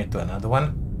one ear to another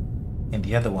one, and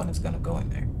the other one is gonna go in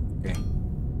there. Okay.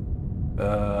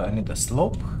 I need a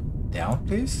slope down,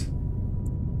 please.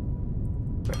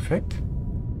 Perfect.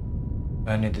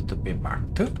 I need it to be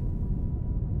marked too.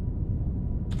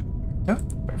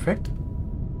 Perfect.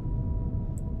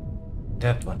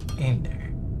 That one in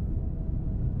there.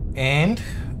 And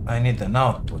I need an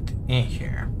output in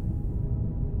here.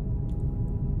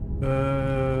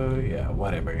 Yeah,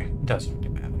 whatever. It doesn't really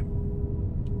matter.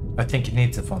 I think it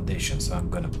needs a foundation, so I'm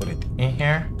gonna put it in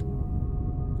here.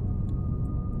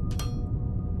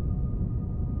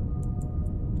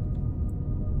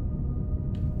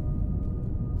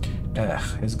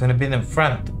 It's gonna be in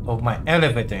front of my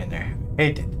elevator in there.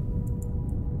 Hate it.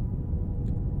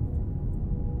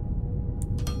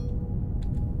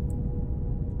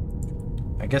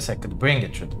 I guess I could bring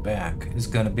it to the back. It's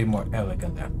gonna be more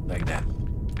elegant like that.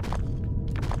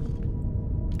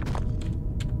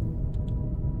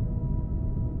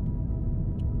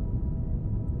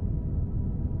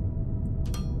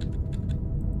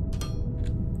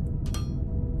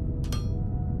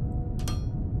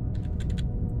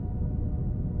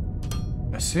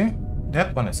 See,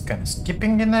 that one is kind of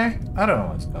skipping in there. I don't know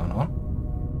what's going on.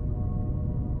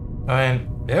 I mean,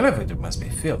 the elevator must be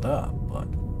filled up, but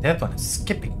that one is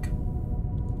skipping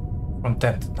from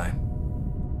time to time.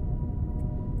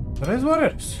 But it is what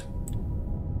it is.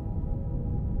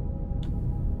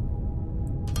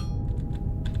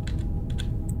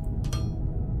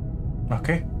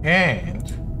 Okay,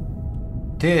 and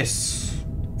this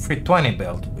 320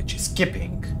 belt, which is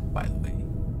skipping, by the way.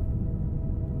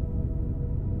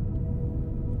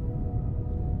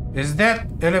 Is that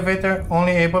elevator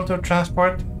only able to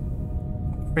transport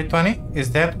 320? Is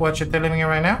that what you're telling me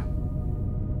right now?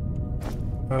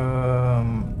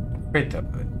 Freight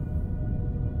elevator.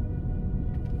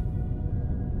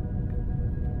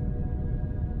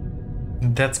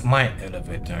 That's my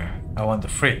elevator. I want the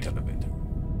freight elevator.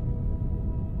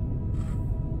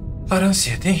 I don't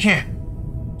see it in here.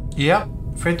 Yep,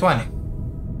 320.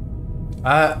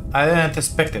 I didn't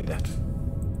expect that.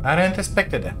 I didn't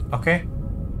expect that, okay?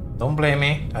 Don't blame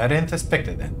me, I didn't expect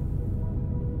that.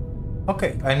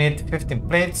 Okay, I need 15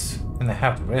 plates and I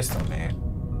have the rest on me.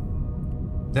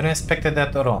 Didn't expect that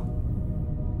at all.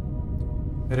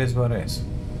 It is what it is.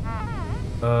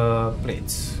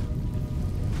 Plates.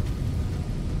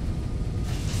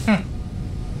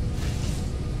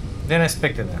 Didn't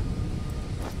expect that.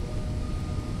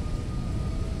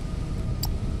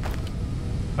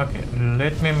 Okay,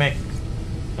 let me make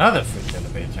another freight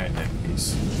elevator in that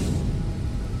case.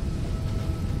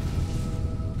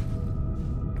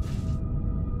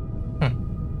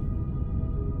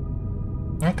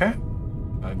 Okay,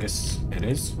 I guess it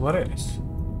is what it is.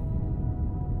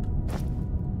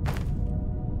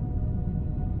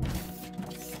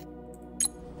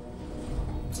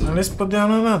 So let's put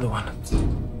down another one.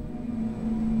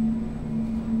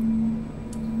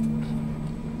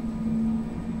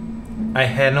 I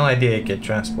had no idea I could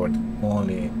transport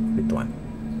only with one.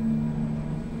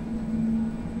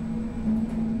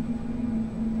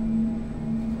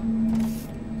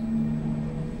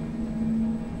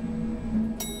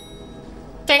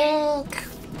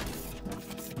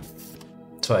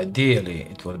 So ideally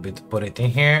it would be to put it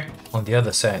in here. On the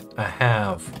other side I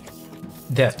have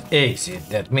that exit.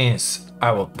 That means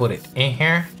I will put it in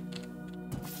here.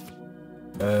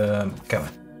 Come on.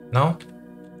 No?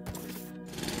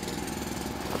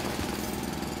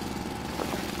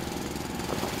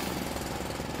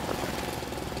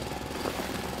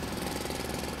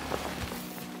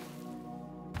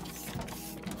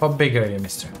 How big are you,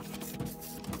 mister?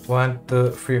 1, 2,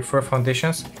 3, 4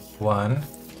 foundations. 1,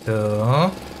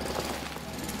 2,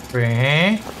 3,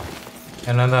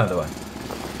 and another one.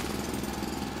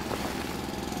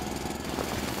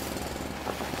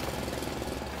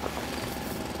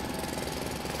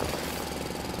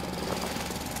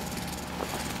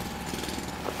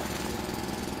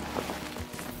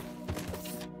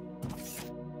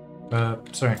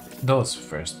 Sorry, those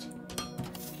first.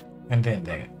 And then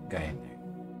the guy in there.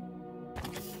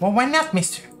 Well, why not,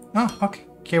 mister? Oh, okay.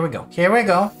 Here we go. Here we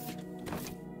go.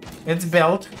 It's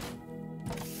built.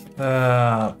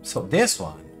 So this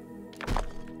one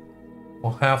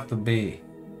will have to be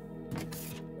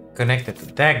connected to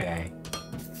that guy.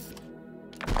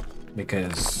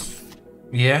 Because,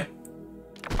 yeah.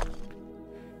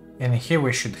 And here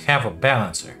we should have a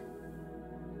balancer.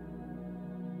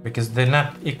 Because they're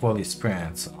not equally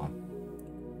spread, so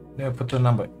they'll put the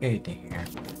number 8 in here.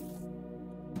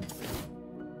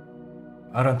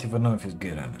 I don't even know if it's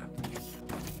good or not.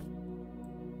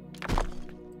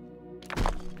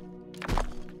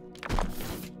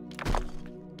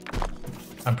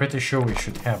 I'm pretty sure we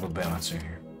should have a balancer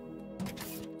here.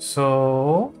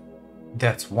 So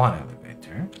that's one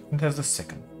elevator, and that's the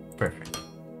second. Perfect.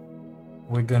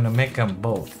 We're gonna make them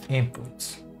both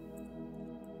inputs.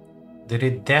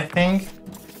 Delete that thing.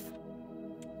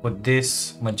 Put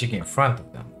this magic in front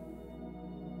of them.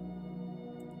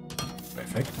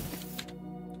 Perfect.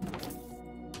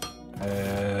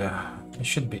 It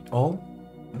should be all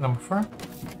number 4.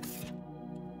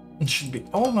 It should be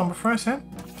all number 4, huh?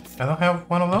 I don't have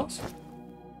one of those.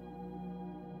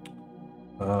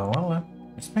 Well,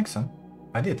 let's make some.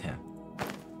 I did have.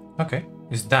 Okay,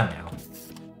 it's done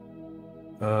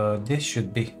now. This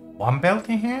should be one belt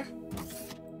in here.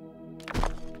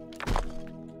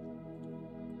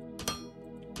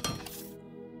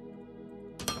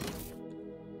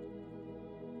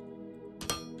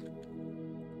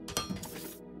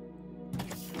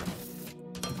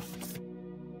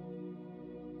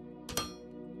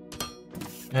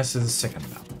 This is the second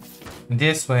belt.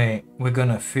 This way, we're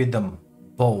gonna feed them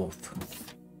both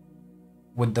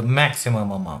with the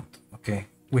maximum amount, okay?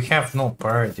 We have no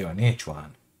priority on each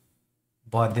one,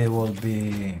 but they will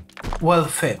be well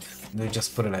fed. They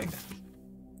just put it like that.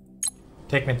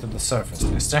 Take me to the surface,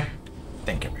 mister.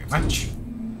 Thank you very much.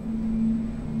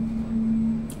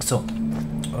 So,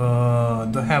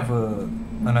 do I have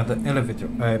another elevator?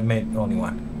 I made only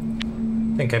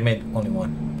one. I think I made only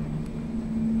one.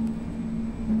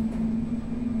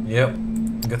 Yep,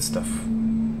 good stuff.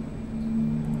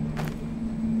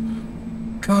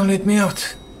 Come on, let me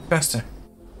out. Faster.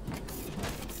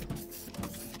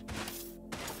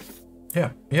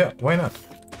 Yeah, why not?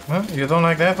 Huh? You don't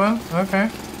like that one? Okay.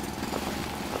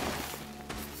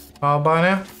 How about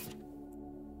now?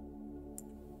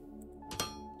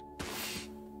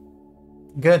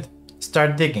 Good.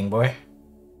 Start digging, boy.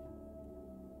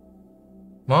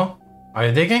 Well, are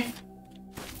you digging?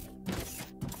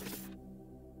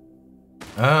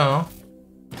 Oh.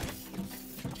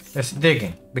 It's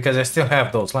digging, because I still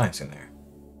have those lines in there.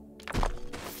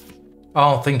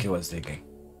 I don't think he was digging.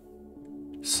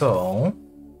 So...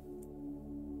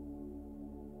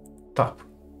 top.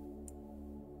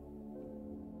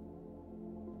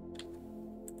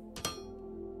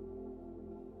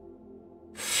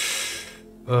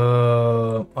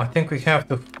 I think we have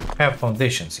to have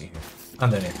foundations here,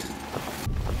 underneath.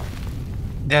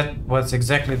 That was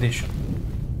exactly the issue.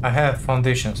 I have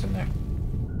foundations in there.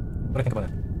 What do you think about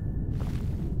it?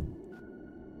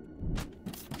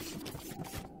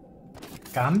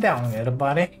 Calm down,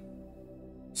 everybody.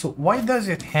 So why does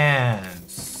it have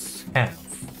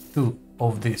 2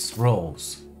 of these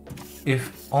rows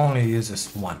if only uses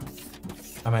 1?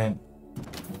 I mean,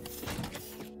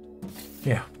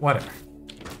 yeah, whatever.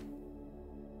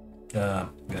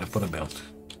 Gotta put a belt.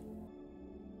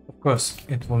 Of course,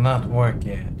 it will not work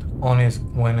yet. Only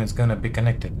when it's gonna be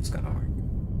connected, it's gonna work.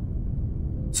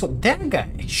 So that guy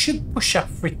should push up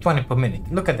 320 per minute.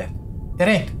 Look at that. It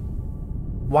ain't.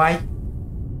 Why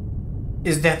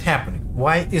is that happening?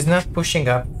 Why is not pushing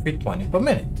up 320 per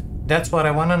minute? That's what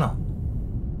I want to know.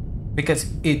 Because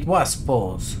it was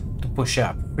supposed to push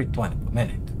up 320 per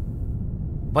minute.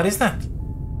 But it's not.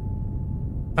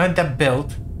 And the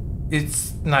belt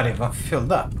is not even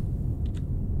filled up.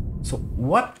 So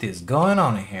what is going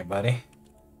on in here, buddy?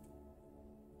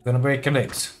 Gonna break your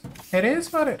legs. It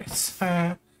is what it is.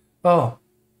 Oh,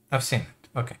 I've seen it.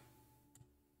 Okay.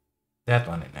 That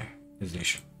one in there is the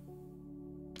issue.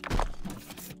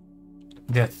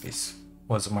 That piece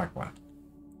was a mark 1.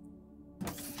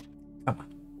 Come on.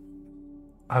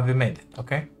 Have you made it?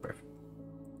 Okay, perfect.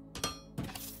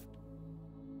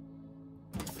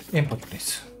 Input,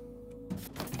 please.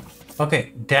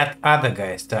 Okay, that other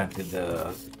guy started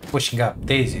pushing up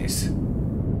daisies.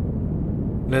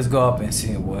 Let's go up and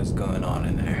see what's going on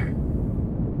in there.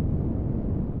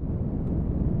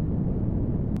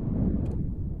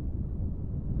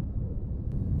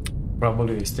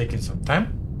 Probably it's taking some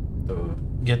time to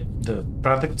get the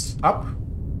products up.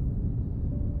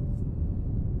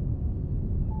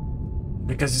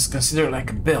 Because it's considered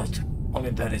like a build, only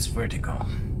that it's vertical.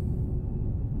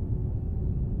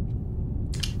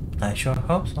 I sure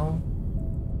hope so.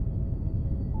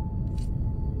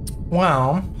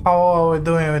 Well, how are we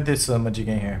doing with this magic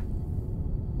in here?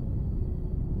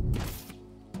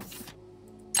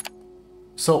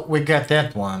 So we got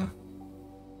that one.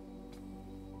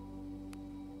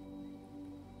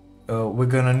 We're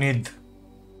gonna need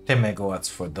 10 megawatts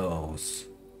for those.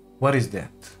 What is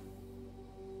that?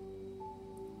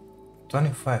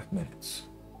 25 minutes.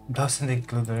 Doesn't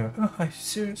include the... Oh, are you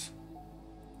serious?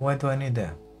 Why do I need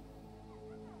that?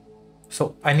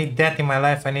 So I need that in my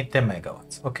life, I need 10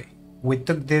 megawatts. Okay. We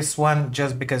took this one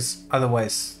just because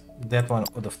otherwise that one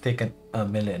would have taken a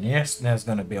million years. That's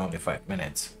gonna be only 5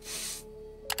 minutes.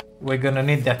 We're gonna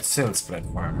need that sales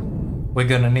platform. We're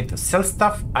gonna need to sell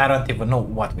stuff. I don't even know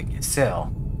what we can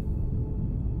sell.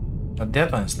 But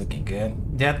that one's looking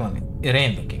good. That one, it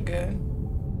ain't looking good.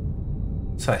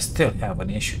 So I still have an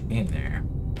issue in there.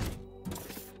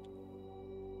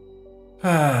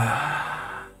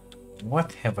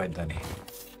 What have I done here?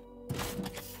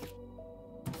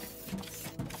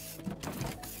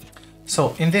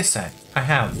 So in this side, I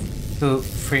have 2,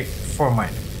 3, 4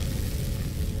 miner.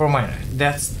 4 miner.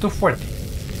 That's 240.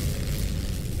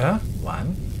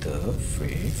 1, 2,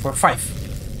 3, 4,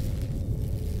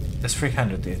 5. That's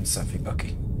 300 and something. Okay.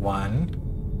 1,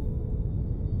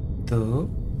 2,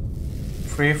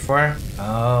 3, 4.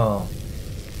 Oh.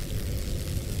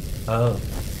 Oh.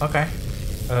 Okay.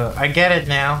 I get it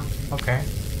now. Okay.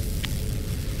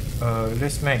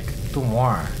 Let's make 2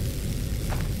 more.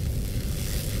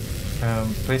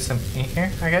 Place them in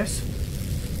here, I guess.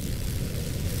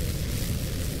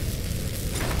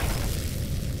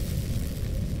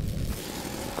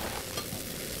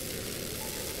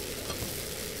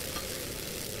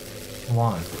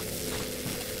 One.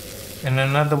 And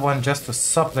another one just to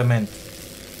supplement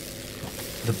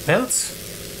the belts.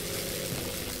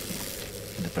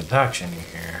 The production in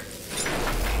here.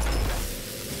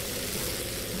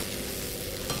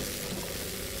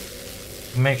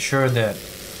 Make sure that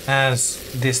as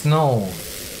this node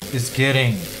is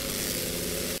getting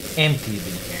emptied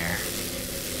in here,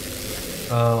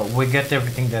 we get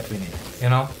everything that we need, you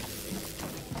know?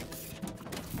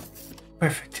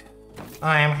 Perfect.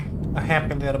 I am a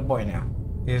happy little boy now.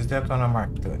 Is that one a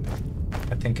mark to it?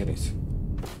 I think it is.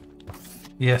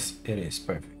 Yes, it is.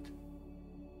 Perfect.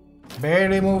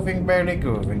 Barely moving, barely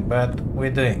grooving, but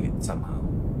we're doing it somehow.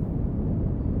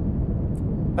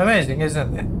 Amazing,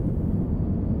 isn't it?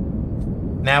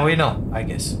 Now we know, I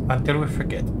guess, until we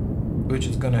forget, which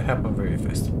is gonna happen very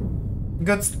fast.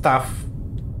 Good stuff.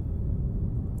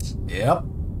 Yep,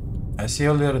 I see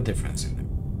a little difference in them.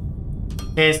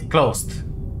 Case closed.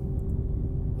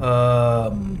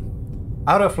 I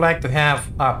would have liked to have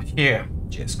up here,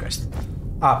 Jesus Christ,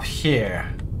 up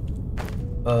here,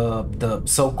 the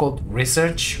so-called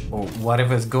research or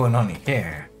whatever is going on in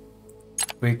here,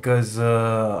 because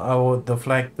I would have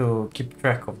liked to keep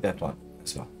track of that one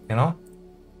as well, you know?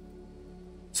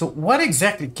 So what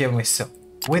exactly can we sell?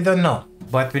 We don't know,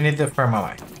 but we need the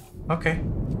firmware. Okay.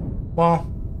 Well,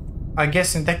 I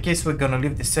guess in that case we're gonna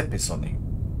leave this episode here.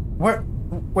 Where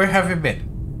have you been?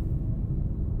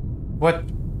 What?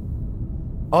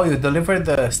 Oh, you delivered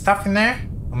the stuff in there?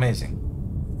 Amazing.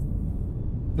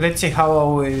 Let's see how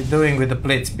are we doing with the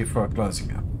plates before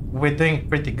closing up. We're doing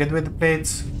pretty good with the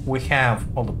plates. We have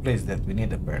all the plates that we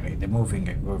need apparently. They're moving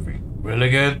and grooving really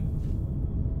good.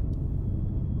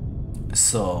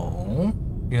 So,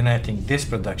 uniting this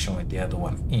production with the other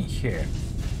one in here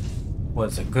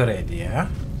was a good idea.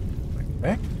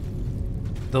 Okay.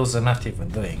 Those are not even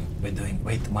doing. We're doing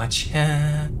way too much.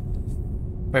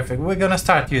 Perfect. We're gonna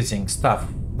start using stuff.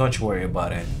 Don't you worry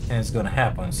about it. And it's gonna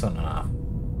happen soon enough.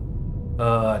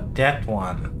 That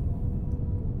one.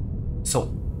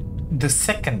 So, the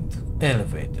second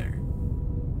elevator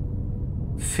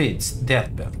feeds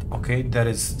that belt, okay? That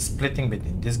is splitting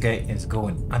between this guy is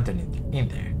going underneath in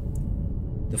there.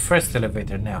 The first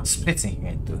elevator now splits in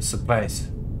here into supplies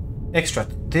extra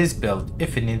to this belt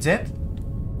if it needs it,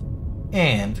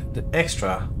 and the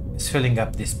extra is filling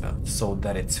up this belt so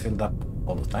that it's filled up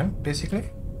all the time,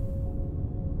 basically.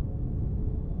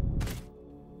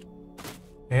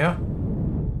 Yeah.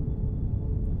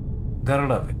 Gotta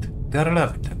love it. Gotta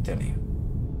love it, I'm telling you.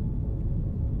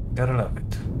 Gotta love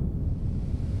it.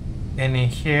 And in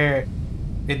here,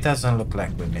 it doesn't look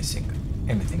like we're missing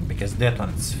anything because that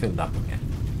one's filled up again.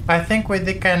 I think we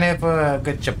did kind of a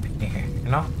good job in here, you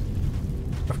know?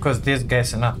 Of course, these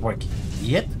guys are not working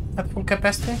yet at full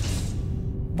capacity,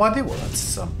 but they will at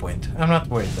some point. I'm not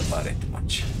worried about it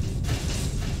much.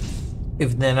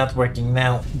 If they're not working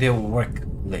now, they will work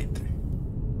later.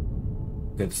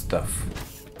 Good stuff.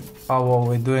 How are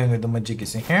we doing with the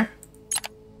majigis in here?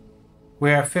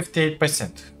 We are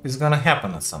 58%. It's gonna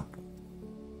happen at some point.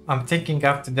 I'm thinking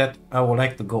after that I would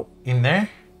like to go in there.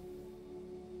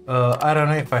 I don't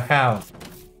know if I have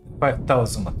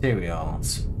 5,000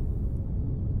 materials.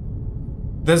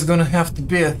 There's gonna have to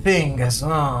be a thing as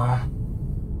well.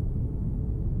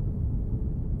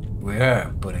 We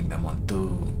are putting them on 2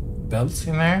 belts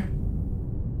in there.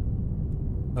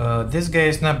 This guy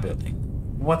is not building.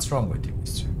 What's wrong with you,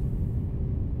 mister?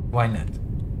 Why not?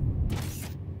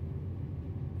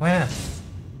 Why not?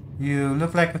 You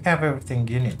look like you have everything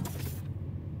you need.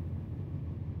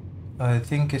 I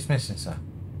think it's missing some.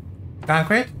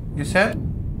 Concrete, you said?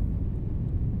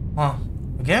 Oh,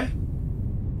 again?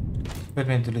 Let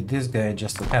me delete this guy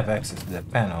just to have access to the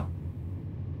panel.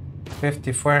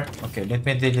 54. Okay, let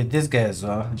me delete this guy as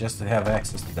well, just to have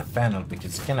access to the panel,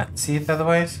 because you cannot see it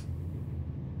otherwise.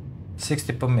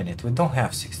 60 per minute. We don't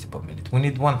have 60 per minute. We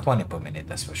need 120 per minute,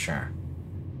 that's for sure.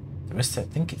 The rest, I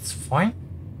think it's fine.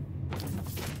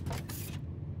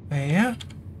 Yeah,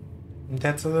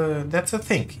 that's a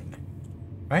thing,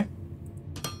 right?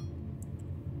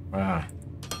 Right.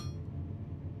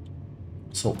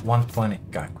 So 120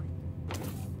 concrete.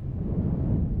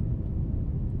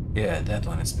 Yeah, that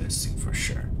one is missing for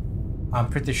sure. I'm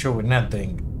pretty sure we're not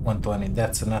doing 120.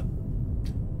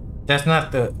 That's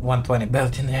not the 120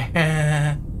 belt in there.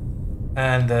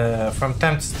 And from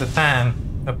time to time,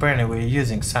 apparently we're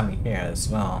using some in here as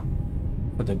well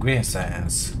for the green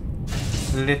science.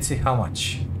 Let's see how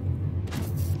much.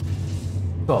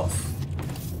 12.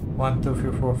 1, 2,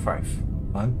 3, 4, 5.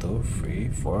 1, 2, 3,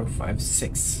 4, 5,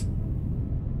 6.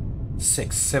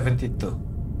 6, 72.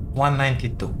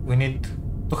 192. We need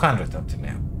 200 up to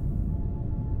now.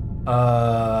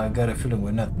 I got a feeling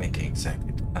we're not making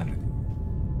exactly 200.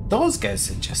 Those guys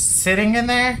are just sitting in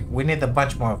there. We need a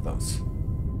bunch more of those.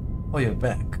 Oh, you're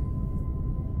back.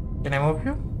 Can I move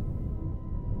you?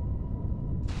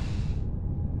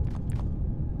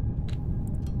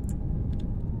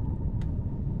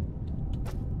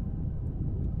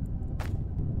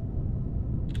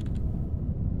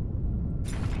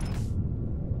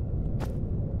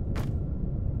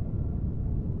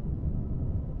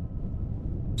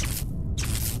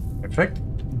 Perfect.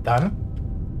 Done.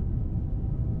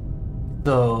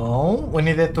 So we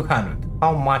needed 200.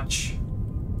 How much?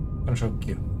 Control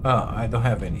Q. Oh, I don't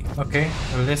have any. Okay,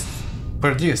 let's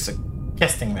produce a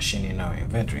casting machine in our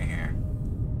inventory here.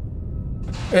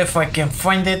 If I can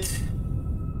find it.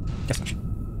 Casting machine.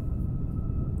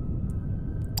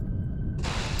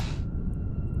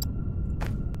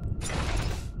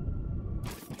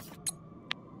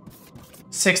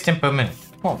 $16 per minute.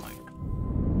 Oh my god.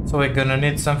 So we're gonna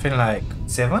need something like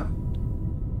 7?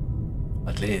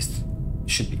 At least.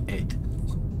 Should be 8.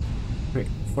 3,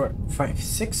 4, 5,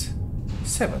 6,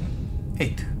 7,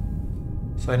 8.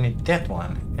 So I need that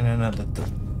one and another 2.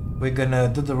 We're gonna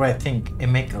do the right thing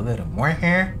and make a little more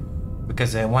here,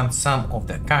 because I want some of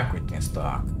the concrete in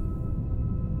stock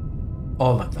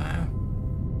all the time,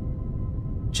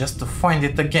 just to find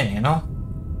it again, you know.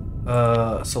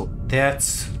 So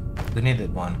that's the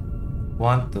needed one.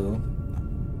 1, 2,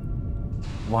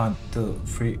 1, 2,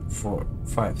 3, 4,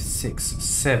 5, 6,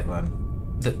 7.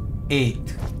 The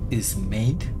 8 is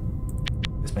made.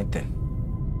 Let's make 10.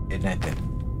 8, 9, 10.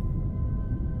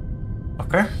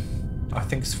 Okay, I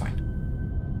think it's fine.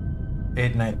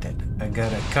 8, 9, 10. I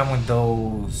gotta come with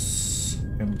those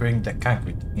and bring the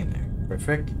concrete in there.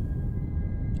 Perfect.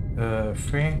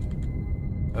 3.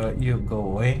 You go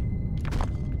away.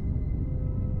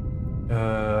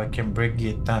 I can bring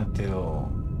it until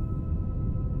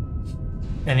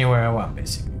anywhere I want,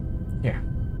 basically. Here.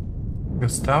 Good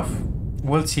stuff.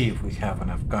 We'll see if we have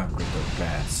enough concrete or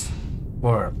glass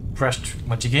or crushed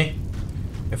majigi.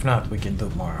 If not, we can do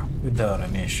more without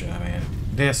an issue. I mean,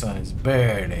 this one is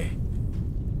barely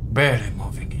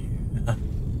moving here.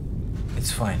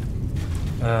 It's fine.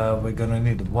 We're gonna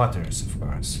need waters, of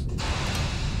course.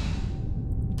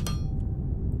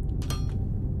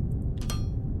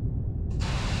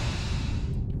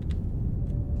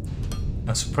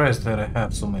 I'm surprised that I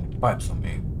have so many pipes on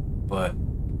me, but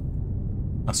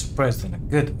I'm surprised in a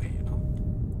good way, you know.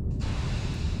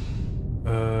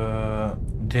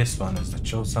 This one is the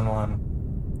chosen one.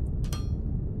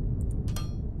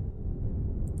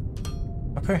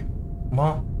 Okay,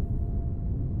 well,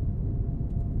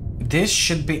 this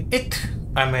should be it.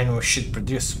 I mean, we should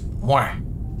produce more,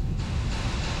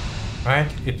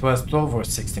 right? It was 12 or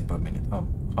 16 per minute. How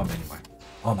many more?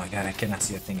 Oh my god, I cannot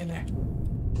see a thing in there.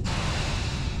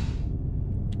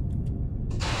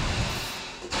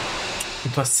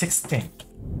 It was 16.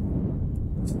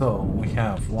 So we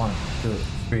have 1, 2,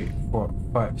 3, 4,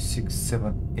 5, 6,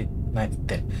 7, 8, 9,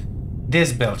 10.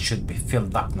 This belt should be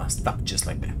filled up non-stop, just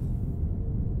like that.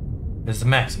 There's the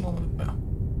maximum of the belt.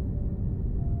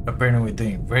 Apparently we're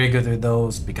doing very good with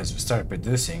those because we started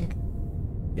producing.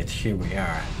 Yet here we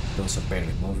are. Those are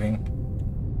barely moving.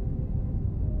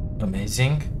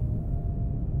 Amazing.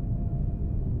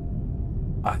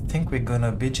 I think we're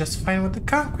gonna be just fine with the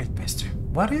concrete, mister.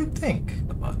 What do you think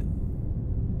about it?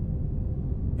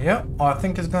 Yeah, I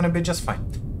think it's gonna be just fine.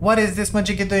 What is this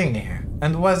Majiki doing here?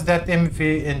 And what's that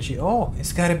MVNG? Oh,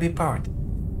 it's gotta be powered.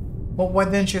 Well, why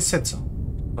didn't you say so?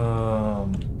 I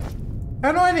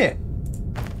have no idea.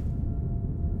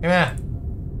 Yeah.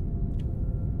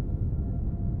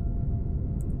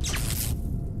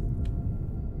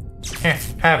 Here,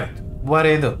 have it. What do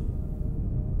you do?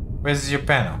 Where's your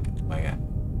panel? Oh my god.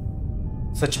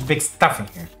 Such big stuff in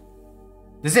here.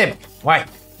 Disable. Why?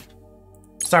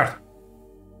 Start.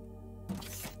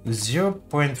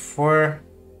 0.4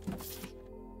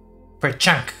 per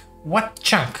chunk. What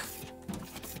chunk?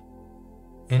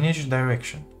 In each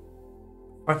direction.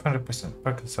 500%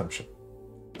 per consumption.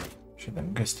 Should I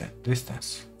guess that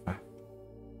distance?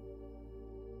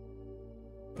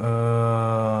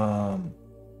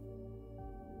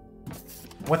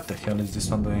 What the hell is this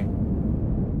one doing?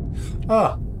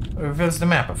 Oh, reveals the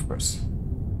map, of course.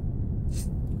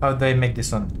 How do I make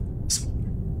this one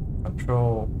smaller?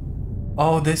 Control.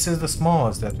 Oh, this is the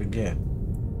smallest that we get.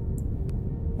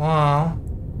 Well,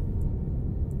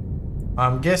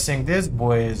 I'm guessing this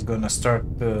boy is gonna start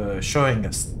showing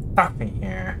us stuff in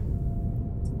here.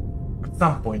 At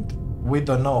some point, we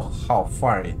don't know how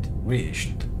far it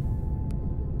reached.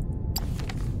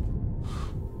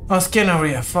 Oh, scan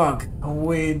area fog.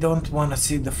 We don't want to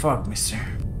see the fog, mister.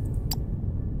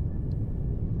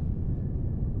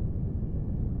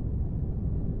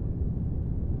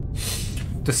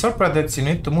 To sell products, you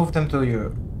need to move them to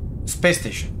your space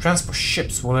station. Transport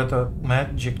ships will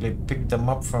automatically pick them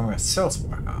up from your sales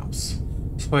warehouse.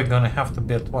 So we're gonna have to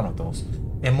build one of those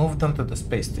and move them to the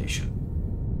space station.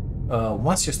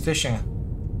 Once your station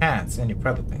has any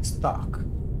product in stock,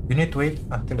 you need to wait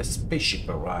until a spaceship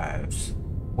arrives,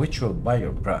 which will buy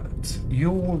your products. You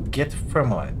will get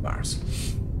thermalite bars,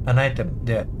 an item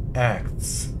that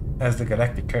acts as the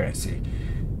galactic currency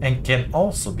and can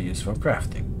also be used for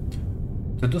crafting.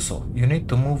 To do so, you need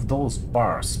to move those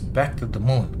bars back to the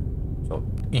moon. So,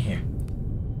 in here,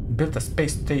 build a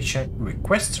space station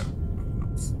requester,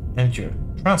 and your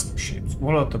transport ships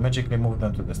will automatically move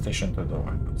them to the station to the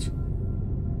warehouse.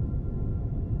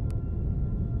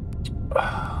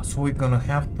 So we're gonna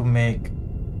have to make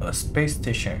a space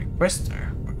station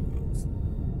requester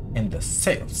in the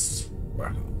sales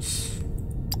warehouse.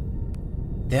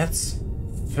 That's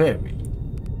very,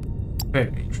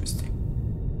 very interesting.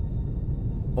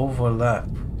 Overlap,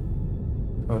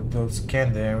 or they'll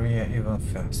scan the area even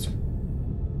faster.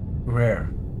 Rare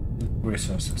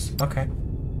resources. Okay.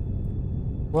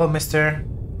 Well, mister,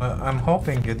 I'm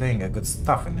hoping you're doing a good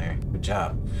stuff in there. Good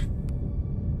job.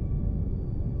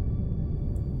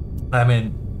 I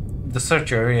mean, the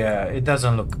search area, it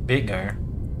doesn't look bigger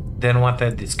than what I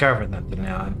discovered until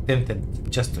now. I'm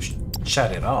tempted just to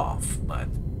shut it off, but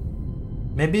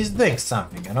maybe it's doing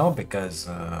something, you know, because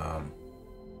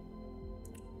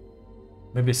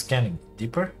maybe scanning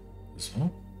deeper.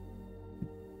 So,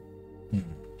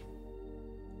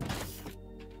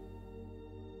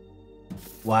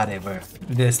 whatever.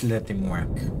 Just let him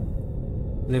work.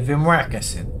 Let him work, I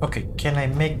said. Okay, can I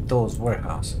make those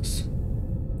warehouses?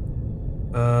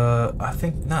 I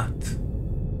think not.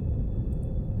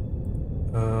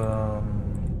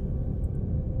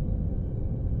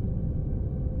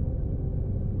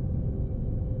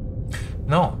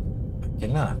 No, I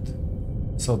cannot.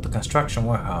 So the construction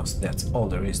warehouse, that's all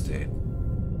there is to it.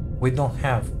 We don't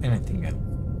have anything else.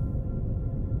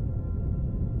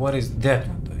 What is that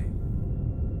one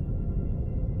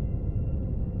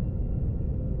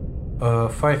doing?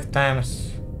 5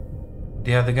 times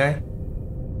the other guy?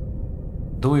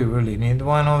 Do we really need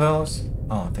one of those?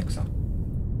 I don't think so.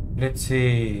 Let's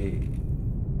see.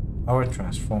 Our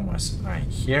transformers are in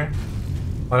here.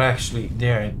 Or actually,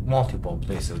 they are in multiple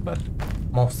places, but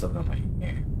most of them are in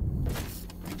here.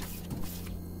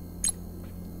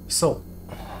 So,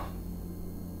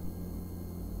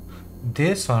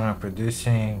 this one I'm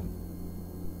producing,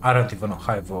 I don't even know,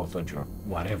 high voltage or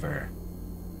whatever.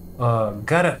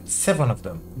 Got 7 of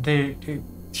them.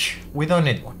 We don't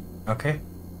need one, okay?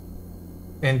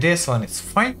 And this one is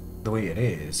fine the way it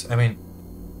is. I mean,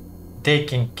 they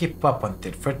can keep up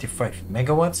until 35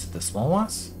 megawatts, the small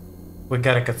ones. We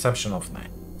got a consumption of 9.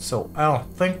 So I don't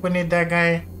think we need that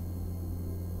guy.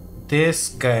 these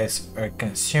guys are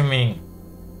consuming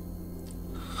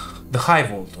the high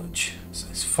voltage, so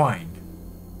it's fine.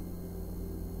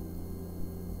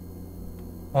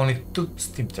 Only 2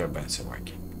 steam turbines are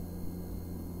working,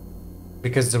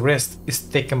 because the rest is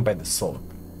taken by the solar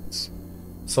panels.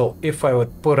 So if I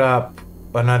would put up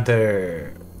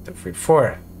another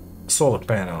 4 solar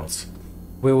panels,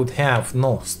 we would have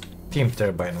no steam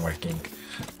turbine working.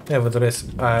 Nevertheless,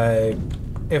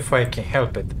 if I can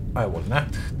help it, I will not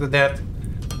do that,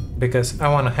 because I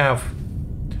want to have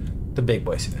the big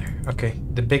boys in there. Okay,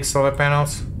 the big solar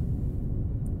panels,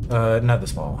 not the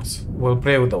small ones. We'll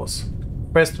play with those.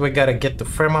 First, we gotta get the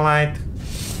thermalite.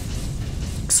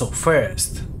 So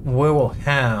first, we will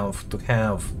have to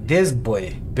have this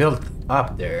boy built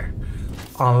up there.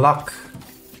 Unlock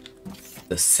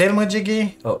the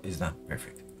Selma-Jiggy. Oh, it's not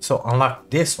perfect. So unlock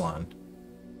this one.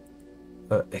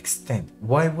 Extend.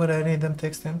 Why would I need them to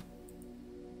extend?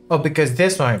 Oh, because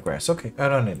this one requires. Okay, I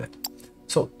don't need it.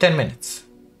 So 10 minutes.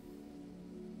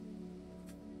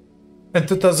 And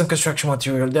 2000 construction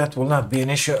material, that will not be an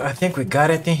issue. I think we got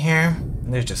it in here.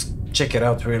 Let's just check it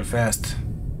out real fast.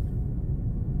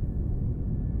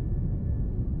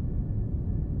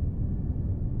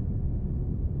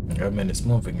 I mean, it's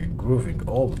moving and grooving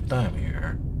all the time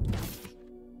here.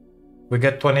 We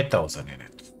got 20,000 in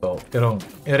it, so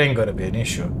it ain't gonna be an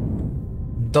issue.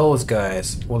 Those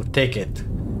guys will take it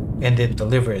and then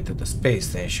deliver it to the space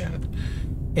station.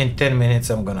 In 10 minutes,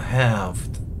 I'm gonna have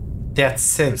that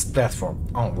sales platform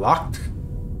unlocked.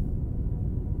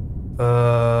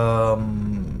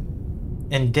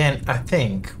 And then I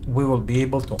think we will be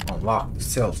able to unlock the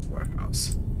sales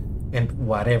warehouse. And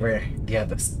whatever the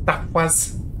other stuff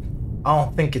was, I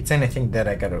don't think it's anything that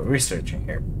I gotta research in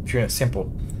here. Pure and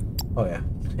simple. Oh yeah,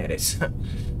 it is.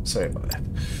 Sorry about that.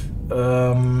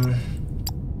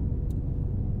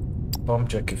 Bomb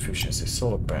jack efficiency,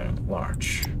 solar panel,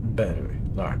 large. Battery,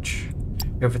 large.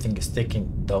 Everything is taking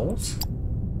those,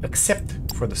 except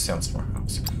for the sales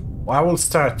warehouse. Well, I will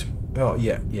start. Oh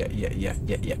yeah.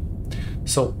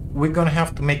 So we're gonna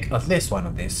have to make at least one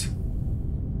of these,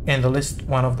 and at least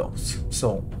one of those.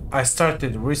 So I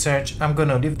started research. I'm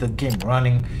gonna leave the game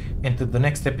running. Into the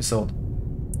next episode,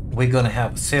 we're gonna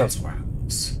have a sales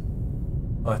warehouse.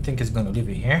 I think it's gonna leave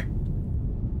it here,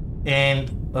 and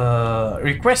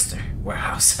requester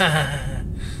warehouse.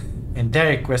 And that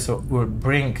requester will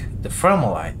bring the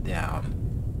thermalite down.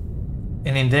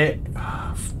 And in there,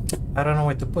 I don't know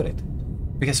where to put it.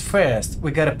 Because first,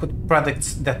 we gotta put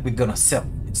products that we're gonna sell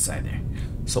inside there.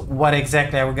 So what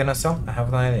exactly are we gonna sell? I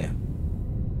have no idea.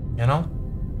 You know?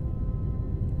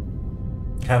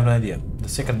 I have no idea. The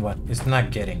second one is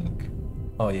not getting...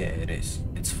 Oh yeah, it is.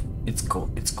 It's cool.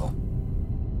 It's cool.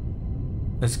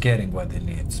 It's getting what it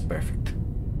needs. Perfect.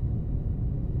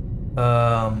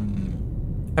 I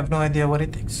have no idea what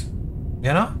it takes.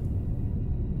 You know?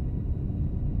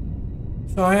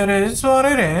 So it is what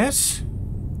it is.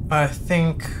 I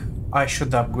think I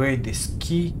should upgrade this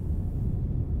key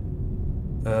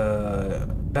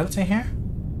belts in here.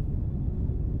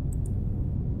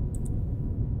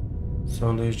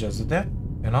 So let's just do that,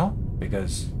 you know,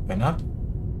 because why not?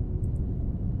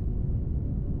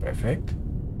 Perfect.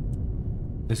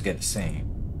 Let's get the same.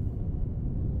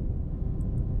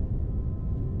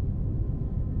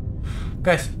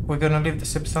 Guys, we're gonna leave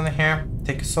this episode in here.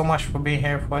 Thank you so much for being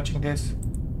here, for watching this.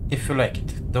 If you like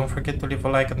it, don't forget to leave a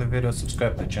like on the video,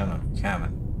 subscribe to the channel if you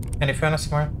haven't. And if you wanna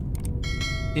see more,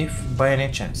 if by any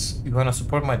chance you wanna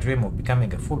support my dream of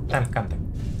becoming a full-time content,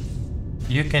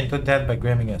 you can do that by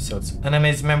grabbing yourselves an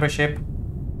amazing membership.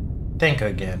 Thank you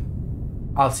again.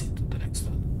 I'll see you to the next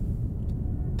one.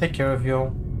 Take care of you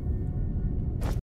all.